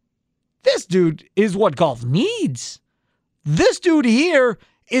 this dude is what golf needs. This dude here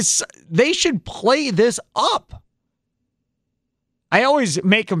they should play this up. I always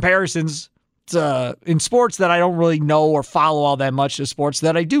make comparisons in sports that I don't really know or follow all that much to sports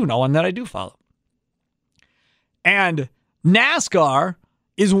that I do know and that I do follow. And NASCAR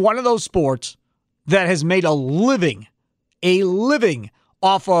is one of those sports that has made a living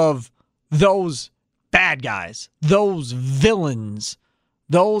off of those bad guys, those villains,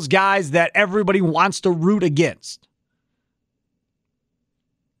 those guys that everybody wants to root against.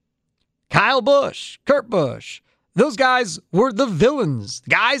 Kyle Busch, Kurt Busch, those guys were the villains,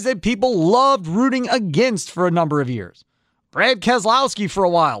 guys that people loved rooting against for a number of years. Brad Keselowski for a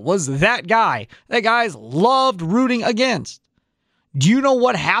while was that guy that guys loved rooting against. Do you know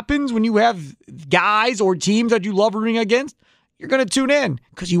what happens when you have guys or teams that you love rooting against? You're going to tune in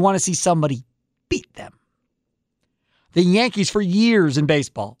because you want to see somebody beat them. The Yankees for years in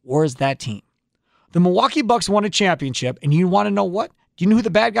baseball was that team. The Milwaukee Bucks won a championship, and you want to know what? Do you know who the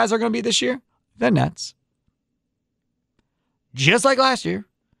bad guys are going to be this year? The Nets. Just like last year,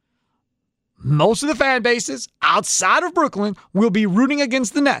 most of the fan bases outside of Brooklyn will be rooting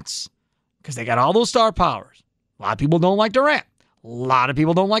against the Nets because they got all those star powers. A lot of people don't like Durant. A lot of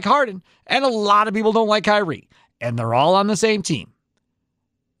people don't like Harden. And a lot of people don't like Kyrie. And they're all on the same team.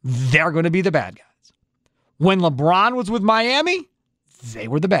 They're going to be the bad guys. When LeBron was with Miami, they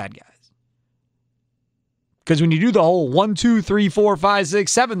were the bad guys. Because when you do the whole 1, 2, 3, 4, 5,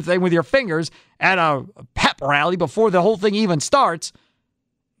 6, 7 thing with your fingers at a pep rally before the whole thing even starts,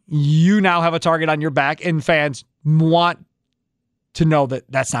 you now have a target on your back, and fans want to know that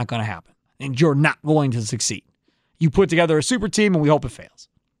that's not going to happen. And you're not going to succeed. You put together a super team, and we hope it fails.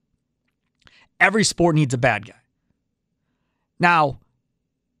 Every sport needs a bad guy. Now,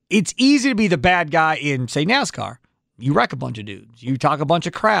 it's easy to be the bad guy in, say, NASCAR. You wreck a bunch of dudes. You talk a bunch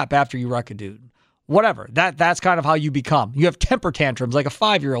of crap after you wreck a dude. Whatever. That's kind of how you become. You have temper tantrums like a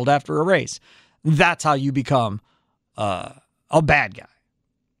 5-year-old after a race. That's how you become a bad guy.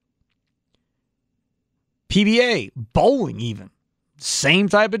 PBA, bowling even, same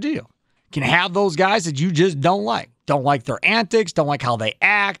type of deal. Can have those guys that you just don't like. Don't like their antics, don't like how they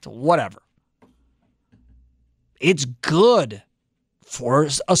act, whatever. It's good for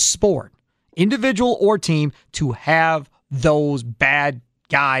a sport, individual or team, to have those bad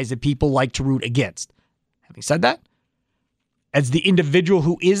guys that people like to root against. Having said that, as the individual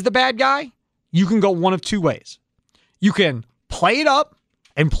who is the bad guy, you can go one of two ways. You can play it up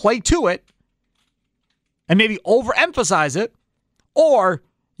and play to it and maybe overemphasize it, or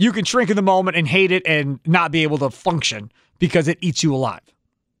you can shrink in the moment and hate it and not be able to function because it eats you alive.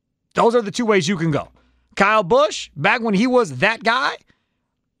 Those are the two ways you can go. Kyle Busch, back when he was that guy,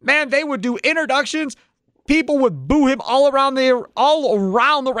 man, they would do introductions. People would boo him all around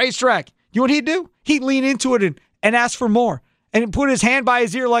the racetrack. You know what he'd do? He'd lean into it and ask for more and put his hand by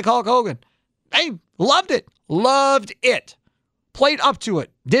his ear like Hulk Hogan. Hey, loved it. Loved it. Played up to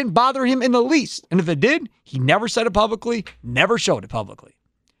it. Didn't bother him in the least. And if it did, he never said it publicly, never showed it publicly.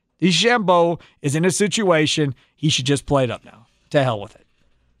 DeChambeau is in a situation he should just play it up now. To hell with it.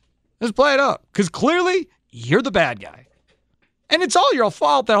 Just play it up. Because clearly, you're the bad guy. And it's all your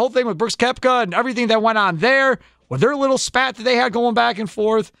fault, that whole thing with Brooks Koepka and everything that went on there, with their little spat that they had going back and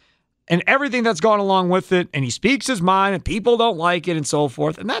forth, and everything that's gone along with it. And he speaks his mind, and people don't like it, and so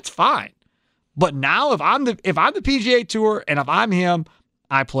forth. And that's fine. But now, if I'm the PGA Tour, and if I'm him,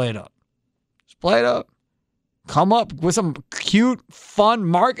 I play it up. Just play it up. Come up with some cute, fun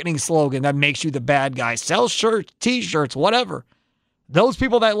marketing slogan that makes you the bad guy. Sell shirts, T-shirts, whatever. Those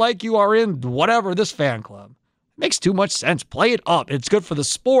people that like you are in whatever, this fan club. Makes too much sense. Play it up. It's good for the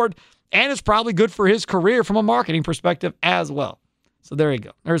sport, and it's probably good for his career from a marketing perspective as well. So there you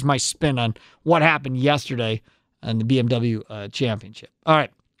go. There's my spin on what happened yesterday in the BMW Championship. All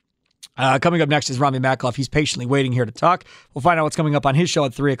right. Coming up next is Rami Makloff. He's patiently waiting here to talk. We'll find out what's coming up on his show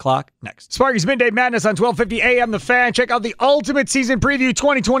at 3 o'clock next. Sparky's Midday Madness on 1250 AM The Fan. Check out the Ultimate Season Preview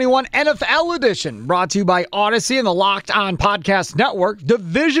 2021 NFL Edition, brought to you by Odyssey and the Locked On Podcast Network.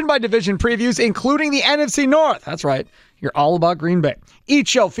 Division by division previews, including the NFC North. That's right. You're all about Green Bay. Each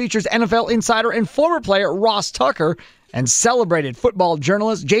show features NFL insider and former player Ross Tucker and celebrated football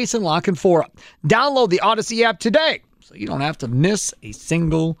journalist Jason La Canfora. Download the Odyssey app today so you don't have to miss a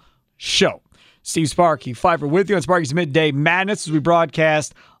single show. Steve Sparky, Pfeiffer with you on Sparky's Midday Madness as we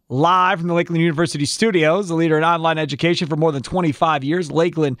broadcast live from the Lakeland University studios, the leader in online education for more than 25 years,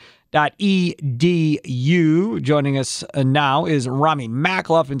 lakeland.edu. Joining us now is Rami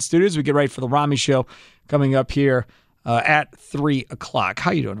Makloff in studios. We get ready for the Rami Show coming up here at 3 o'clock. How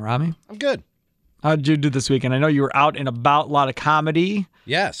you doing, Rami? I'm good. How did you do this weekend? I know you were out and about, a lot of comedy.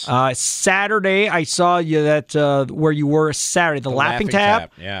 Yes. Saturday, I saw you where you were Saturday, the Laughing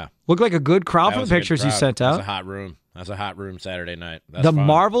Tap. Yeah. Looked like a good crowd for the pictures you sent out. It was a hot room. That was a hot room Saturday night. That's the fun.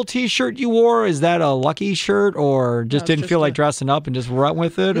 Marvel T-shirt you wore, is that a Lucky shirt, or just didn't feel like dressing up and just run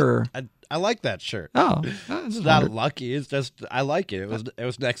with it? Or I like that shirt. Oh, it's not lucky. It's just I like it. It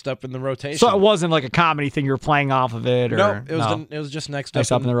was next up in the rotation. So it wasn't like a comedy thing you were playing off of it, or no? It was just next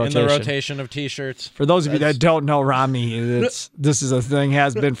up in the rotation of T-shirts. For those of you that don't know Rami, this is a thing,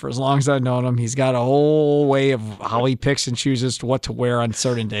 has been for as long as I've known him. He's got a whole way of how he picks and chooses what to wear on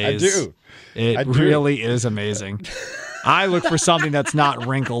certain days. I do. It really is amazing. I look for something that's not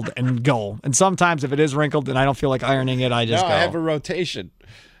wrinkled and go. And sometimes if it is wrinkled and I don't feel like ironing it, I just go. I have a rotation.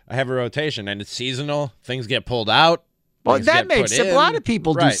 And it's seasonal. Things get pulled out. Well, that makes sense. A lot of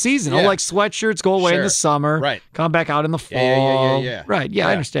people do seasonal, like sweatshirts go away in the summer, come back out in the fall. Yeah. Right,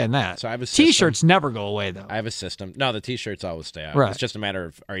 I understand that. So I have a system. T-shirts never go away, though. I have a system. No, the T-shirts always stay out. Right. It's just a matter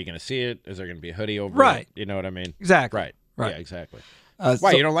of, are you going to see it? Is there going to be a hoodie over it? You know what I mean? Exactly. Right. Yeah, exactly.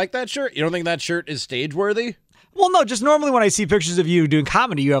 Why, you don't like that shirt? You don't think that shirt is stage-worthy? Well, no, just normally when I see pictures of you doing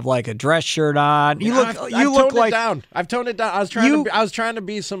comedy, you have like a dress shirt on. You look like I've toned it down. I was trying to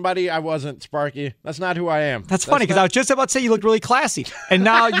be somebody I wasn't, Sparky. That's not who I am. That's funny because I was just about to say you looked really classy, and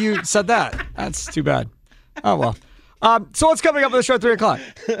now you said that. That's too bad. Oh well. So what's coming up on the show at 3 o'clock?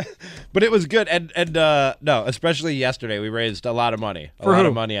 But it was good, and no, especially yesterday, we raised a lot of money. A lot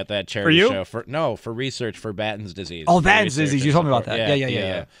of money at that charity show. For research for Batten's disease. Oh, Batten's disease. You told me about that.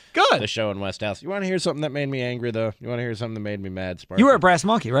 Yeah. Good. The show in West Dallas. You want to hear something that made me angry, though? You want to hear something that made me mad, Sparky? You were at Brass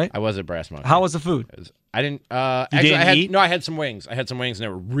Monkey, right? I was at Brass Monkey. How was the food? I didn't. Didn't eat? No, I had some wings. I had some wings, and they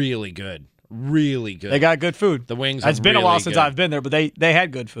were really good. really good. They got good food. The wings. It's been really a while since good. I've been there, but they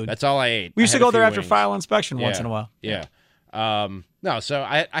had good food. That's all I ate. We used I to had go a there few after wings. final inspection once in a while. Yeah. No, so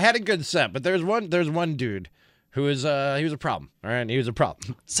I had a good set, but there's one dude who was he was a problem. All right, he was a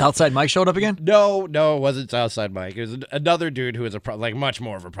problem. Southside Mike showed up again? No, it wasn't Southside Mike. It was another dude who was a like much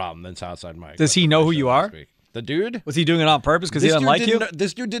more of a problem than Southside Mike. Does he know who you are? The dude? Was he doing it on purpose because he This didn't dude like you?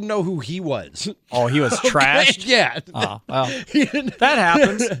 This dude didn't know who he was. Oh, he was trashed? Yeah. Oh, well, that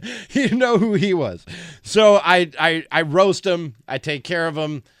happens. He didn't know who he was. So I roast him. I take care of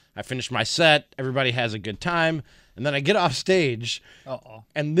him. I finish my set. Everybody has a good time. And then I get off stage.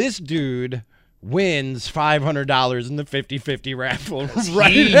 And this dude wins $500 in the 50-50 raffle.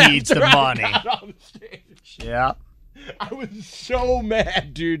 He needs the money. Yeah. I was so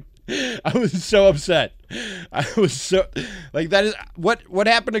mad, dude. I was so upset. I was so like that is what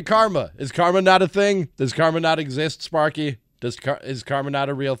happened to karma? Is karma not a thing? Does karma not exist, Sparky? Is karma not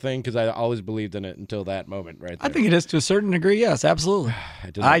a real thing? Because I always believed in it until that moment, right there. I think it is to a certain degree. Yes, absolutely.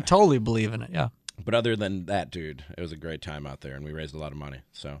 I totally believe in it. Yeah. But other than that, dude, it was a great time out there, and we raised a lot of money,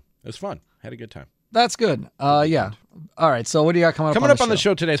 so it was fun. Had a good time. That's good. Yeah. All right. So what do you got coming up on the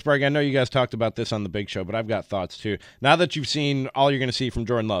show today, Sparky? I know you guys talked about this on the big show, but I've got thoughts too. Now that you've seen all you're going to see from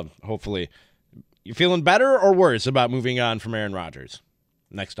Jordan Love, hopefully, you feeling better or worse about moving on from Aaron Rodgers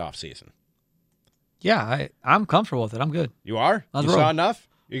next offseason? Yeah, I'm comfortable with it. I'm good. You are? Let's you roll. saw enough?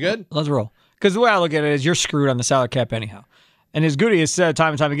 You good? Let's roll. Because the way I look at it is you're screwed on the salary cap anyhow. And as Goody has said time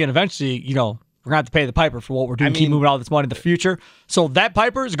and time again, eventually, we're going to have to pay the piper for what we're doing, keep moving all this money in the future. So that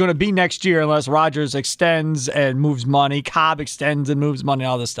piper is going to be next year unless Rodgers extends and moves money, Cobb extends and moves money,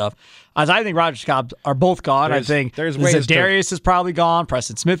 all this stuff. As I think Rodgers and Cobb are both gone. I think Darius is probably gone.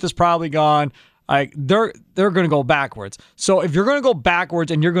 Preston Smith is probably gone. They're going to go backwards. So if you're going to go backwards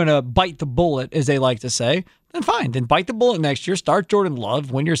and you're going to bite the bullet, as they like to say, then fine. Then bite the bullet next year. Start Jordan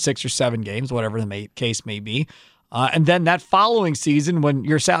Love. Win your 6 or 7 games, whatever the case may be. And then that following season, when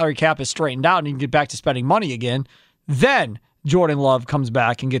your salary cap is straightened out and you can get back to spending money again, then Jordan Love comes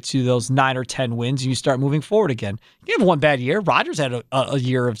back and gets you those 9 or 10 wins and you start moving forward again. You have one bad year. Rodgers had a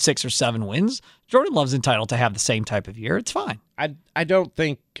year of 6 or 7 wins. Jordan Love's entitled to have the same type of year. It's fine. I don't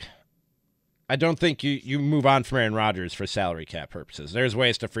think you move on from Aaron Rodgers for salary cap purposes. There's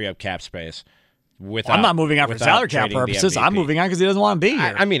ways to free up cap space. I'm not moving on for salary cap purposes. I'm moving on because he doesn't want to be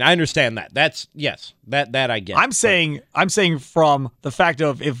here. I mean, I understand that. That I get. I'm saying from the fact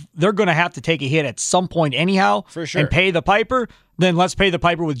of if they're going to have to take a hit at some point anyhow, for sure, and pay the piper, then let's pay the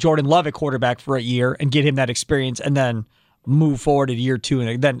piper with Jordan Love at quarterback for a year and get him that experience, and then move forward to year 2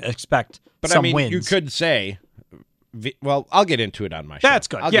 and then expect some wins. You could say. Well, I'll get into it on my show. That's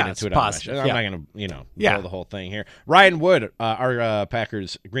good. I'll get into it on my show. I'm not going to, blow the whole thing here. Ryan Wood, our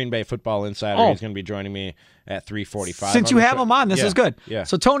Packers Green Bay football insider, he's going to be joining me at 3:45. Since you have him on, this is good. Yeah.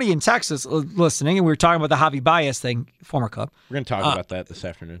 So Tony in Texas listening, and we were talking about the Javi Baez thing, former Cub. We're going to talk about that this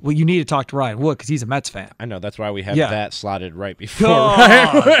afternoon. Well, you need to talk to Ryan Wood because he's a Mets fan. I know. That's why we have that slotted right before.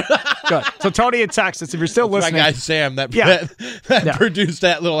 Good. So Tony in Texas, if you're still listening. My guy Sam that produced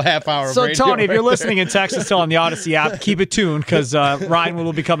that little half hour. So Tony, if you're listening in Texas still on the Odyssey app, keep it tuned because Ryan Wood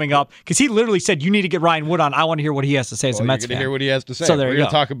will be coming up because he literally said you need to get Ryan Wood on. I want to hear what he has to say as a Mets fan. You're going to hear what he has to say. So we're going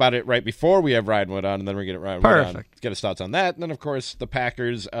to talk about it right before we have Ryan Wood on, and then we're going to get Ryan Wood on. Perfect. Get his thoughts on that. And then, of course, the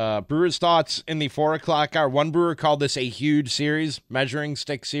Packers. Brewers' thoughts in the 4 o'clock hour. One brewer called this a huge series, measuring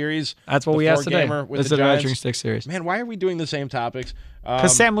stick series. That's what we asked today. With the measuring stick series. Man, why are we doing the same topics?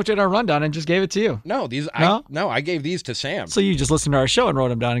 Because Sam looked at our rundown and just gave it to you. No, I gave these to Sam. So you just listened to our show and wrote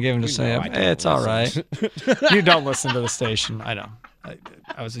them down and gave them to Sam. It's all right. You don't listen to the station. I know.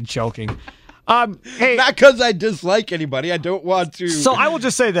 I was joking. Hey, not because I dislike anybody. I don't want to. So I will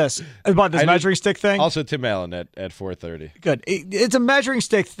just say this about this measuring stick thing. Also, Tim Allen at 4:30. Good. It's a measuring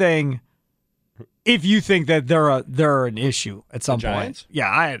stick thing. If you think that they're an issue at some point,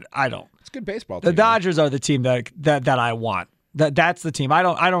 yeah, I don't. It's a good baseball. The Dodgers are the team that I want. That's the team. I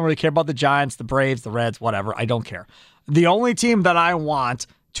don't really care about the Giants, the Braves, the Reds, whatever. I don't care. The only team that I want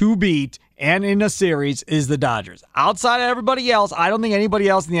to beat and in a series is the Dodgers. Outside of everybody else, I don't think anybody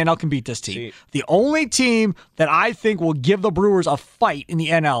else in the NL can beat this team. The only team that I think will give the Brewers a fight in the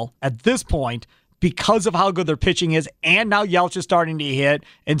NL at this point because of how good their pitching is and now Yelich is starting to hit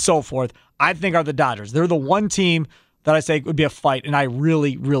and so forth, I think are the Dodgers. They're the one team that I say would be a fight, and I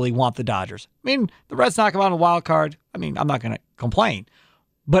really, really want the Dodgers. I mean, the Reds knock them out on a wild card. I mean, I'm not going to complain.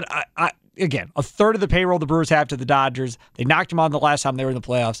 But, again, a third of the payroll the Brewers have to the Dodgers. They knocked them out the last time they were in the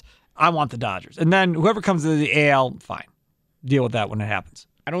playoffs. I want the Dodgers. And then whoever comes to the AL, fine. Deal with that when it happens.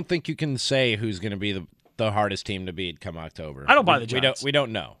 I don't think you can say who's going to be the hardest team to beat come October. I don't buy the Giants. We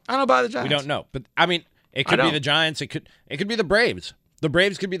don't know. I don't buy the Giants. We don't know. But, I mean, it could be the Giants. It could be the Braves. The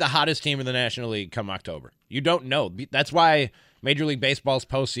Braves could be the hottest team in the National League come October. You don't know. That's why Major League Baseball's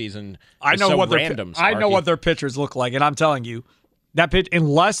postseason is so random. I know what their pitchers look like, and I'm telling you, that pitch,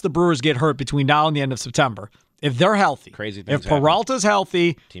 unless the Brewers get hurt between now and the end of September, if they're healthy, crazy things if Peralta's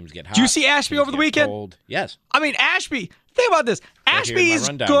healthy, teams get hot. Did you see Ashby over the weekend? Cold. Yes. I mean, Ashby. Think about this. Ashby is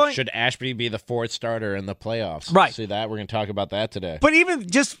going. Should Ashby be the fourth starter in the playoffs? Right. See that? We're going to talk about that today. But even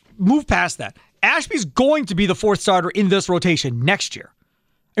just move past that. Ashby's going to be the fourth starter in this rotation next year.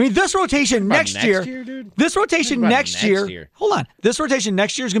 I mean, this rotation next year, dude? This rotation next year. Hold on. This rotation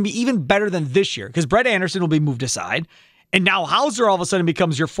next year is going to be even better than this year because Brett Anderson will be moved aside. And now Hauser all of a sudden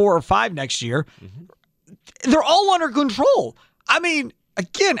becomes your 4 or 5 next year. Mm-hmm. They're all under control. I mean,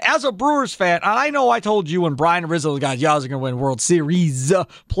 again, as a Brewers fan, and I know I told you when Brian and Rizzo, guys, y'all are going to win World Series,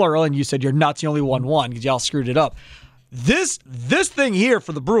 plural, and you said you're nuts, you only won one because y'all screwed it up. This thing here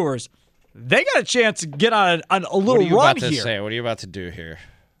for the Brewers, they got a chance to get on a little run here. What are you about to say? What are you about to do here?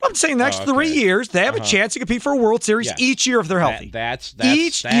 I'm saying the next 3 years, they have a chance to compete for a World Series each year if they're healthy. That's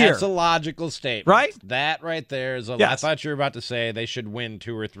each year. That's a logical statement. Right? That right there is I thought you were about to say they should win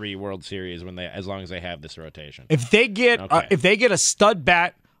 2 or 3 World Series as long as they have this rotation. If they get a stud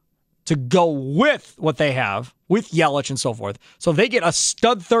bat to go with what they have, with Yelich and so forth, so if they get a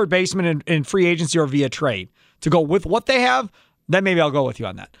stud third baseman in free agency or via trade to go with what they have, then maybe I'll go with you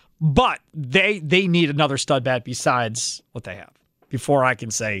on that. But they need another stud bat besides what they have before I can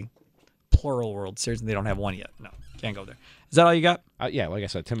say plural World Series, and they don't have one yet. No, can't go there. Is that all you got? Yeah, like I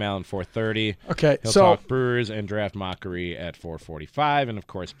said, Tim Allen, 4:30. Okay, He'll talk Brewers and draft Mockery at 4:45, and, of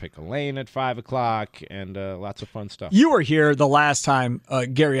course, Pick a Lane at 5 o'clock, and lots of fun stuff. You were here the last time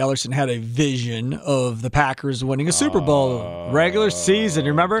Gary Ellerson had a vision of the Packers winning a Super Bowl regular season.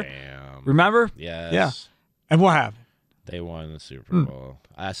 You remember? Damn. Remember? Yes. Yeah. And what happened? They won the Super Bowl.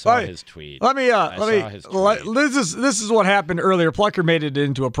 I saw his tweet. This is what happened earlier. Plucker made it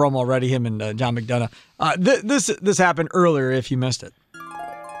into a promo already, him and John McDonough. This happened earlier if you missed it.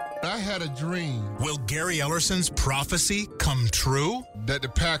 I had a dream. Will Gary Ellerson's prophecy come true? That the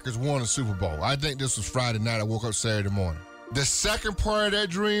Packers won the Super Bowl. I think this was Friday night. I woke up Saturday morning. The second part of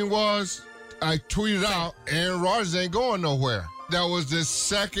that dream was I tweeted out, Aaron Rodgers ain't going nowhere. That was the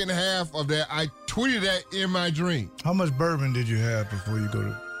second half of that. I tweeted that in my dream. How much bourbon did you have before you go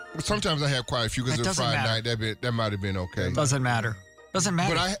to? Sometimes I have quite a few because it was Friday night. That might have been okay. It doesn't matter. Doesn't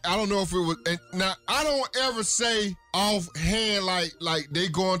matter. But I don't know if it was. Now I don't ever say offhand like they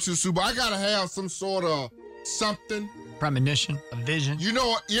going to the Super Bowl. I gotta have some sort of something. Premonition, a vision. You know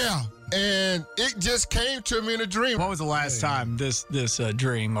what? Yeah. And it just came to me in a dream. When was the last time this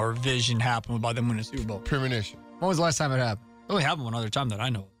dream or vision happened about them winning the Super Bowl? Premonition. When was the last time it happened? It only happened one other time that I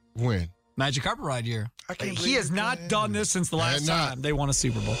know. When? Magic Carpet Ride year. He has not done this since the last time they won a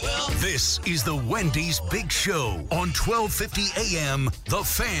Super Bowl. This is the Wendy's Big Show on 1250 AM, The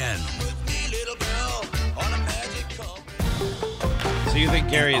Fan. So you think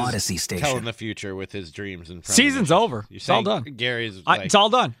Gary is telling the future with his dreams and season's over. It's all done. Gary's it's all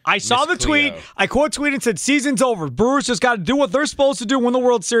done. I saw the tweet. I quote tweeted and said, season's over. Brewers just got to do what they're supposed to do, win the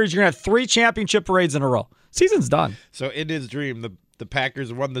World Series. You're going to have 3 championship parades in a row. Season's done. So in his dream, the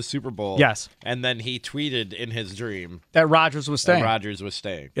Packers won the Super Bowl. Yes. And then he tweeted in his dream that Rodgers was staying.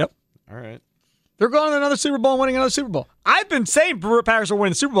 Yep. All right. They're going to another Super Bowl and winning another Super Bowl. I've been saying Packers will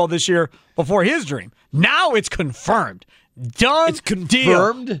win the Super Bowl this year before his dream. Now it's confirmed. Done. It's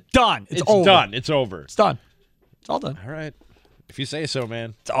confirmed? Deal. Done. It's over. Done. It's over. It's done. It's all done. All right. If you say so,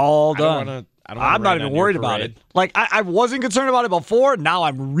 man. It's all done. I'm not even worried about it. Like, I wasn't concerned about it before. Now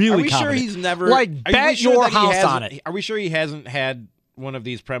I'm really confident. Are we sure he's never... Like, bet your house on it. Are we sure he hasn't had one of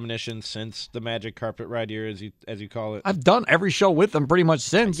these premonitions since the Magic Carpet Ride year, as you call it? I've done every show with them pretty much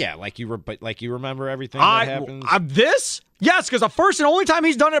since. Yeah, like you remember everything that happens? This? Yes, because the first and only time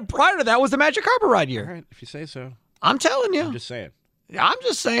he's done it prior to that was the Magic Carpet Ride year. All right, if you say so. I'm telling you. I'm just saying.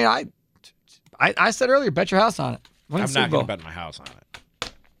 I said earlier, bet your house on it. I'm not going to bet my house on it.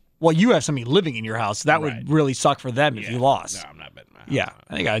 Well, you have somebody living in your house. That would really suck for them if you lost. No, I'm not betting my house. Yeah,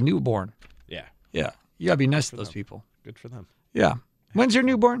 and they got a newborn. Yeah. Yeah. You got to be nice to those people. Good for them. Yeah. When's your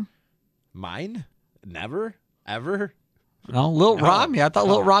newborn? Mine? Never? Ever? No, Lil Rami. I thought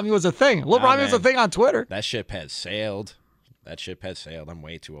Lil Rami was a thing. Lil Rami was a thing on Twitter. That ship has sailed. I'm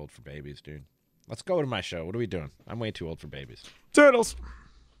way too old for babies, dude. Let's go to my show. What are we doing? I'm way too old for babies. Turtles.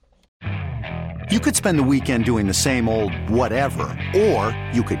 You could spend the weekend doing the same old whatever, or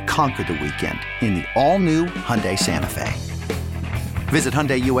you could conquer the weekend in the all-new Hyundai Santa Fe. Visit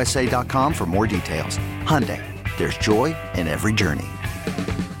HyundaiUSA.com for more details. Hyundai, there's joy in every journey.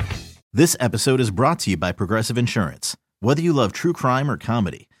 This episode is brought to you by Progressive Insurance. Whether you love true crime or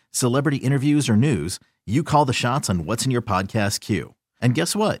comedy, celebrity interviews or news, you call the shots on what's in your podcast queue. And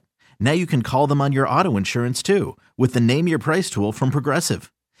guess what? Now you can call them on your auto insurance too with the Name Your Price tool from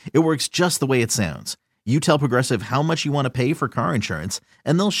Progressive. It works just the way it sounds. You tell Progressive how much you want to pay for car insurance,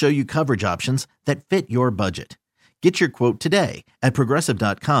 and they'll show you coverage options that fit your budget. Get your quote today at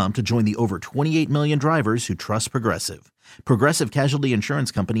Progressive.com to join the over 28 million drivers who trust Progressive. Progressive Casualty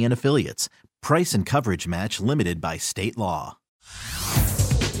Insurance Company and Affiliates. Price and coverage match limited by state law.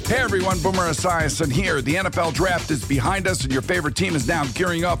 Hey everyone, Boomer Esiason here. The NFL Draft is behind us and your favorite team is now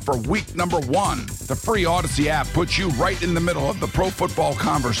gearing up for week number 1. The free Odyssey app puts you right in the middle of the pro football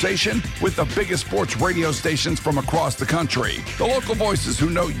conversation with the biggest sports radio stations from across the country. The local voices who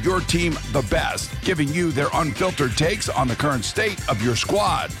know your team the best, giving you their unfiltered takes on the current state of your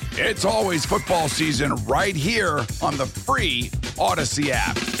squad. It's always football season right here on the free Odyssey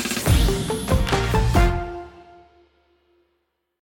app.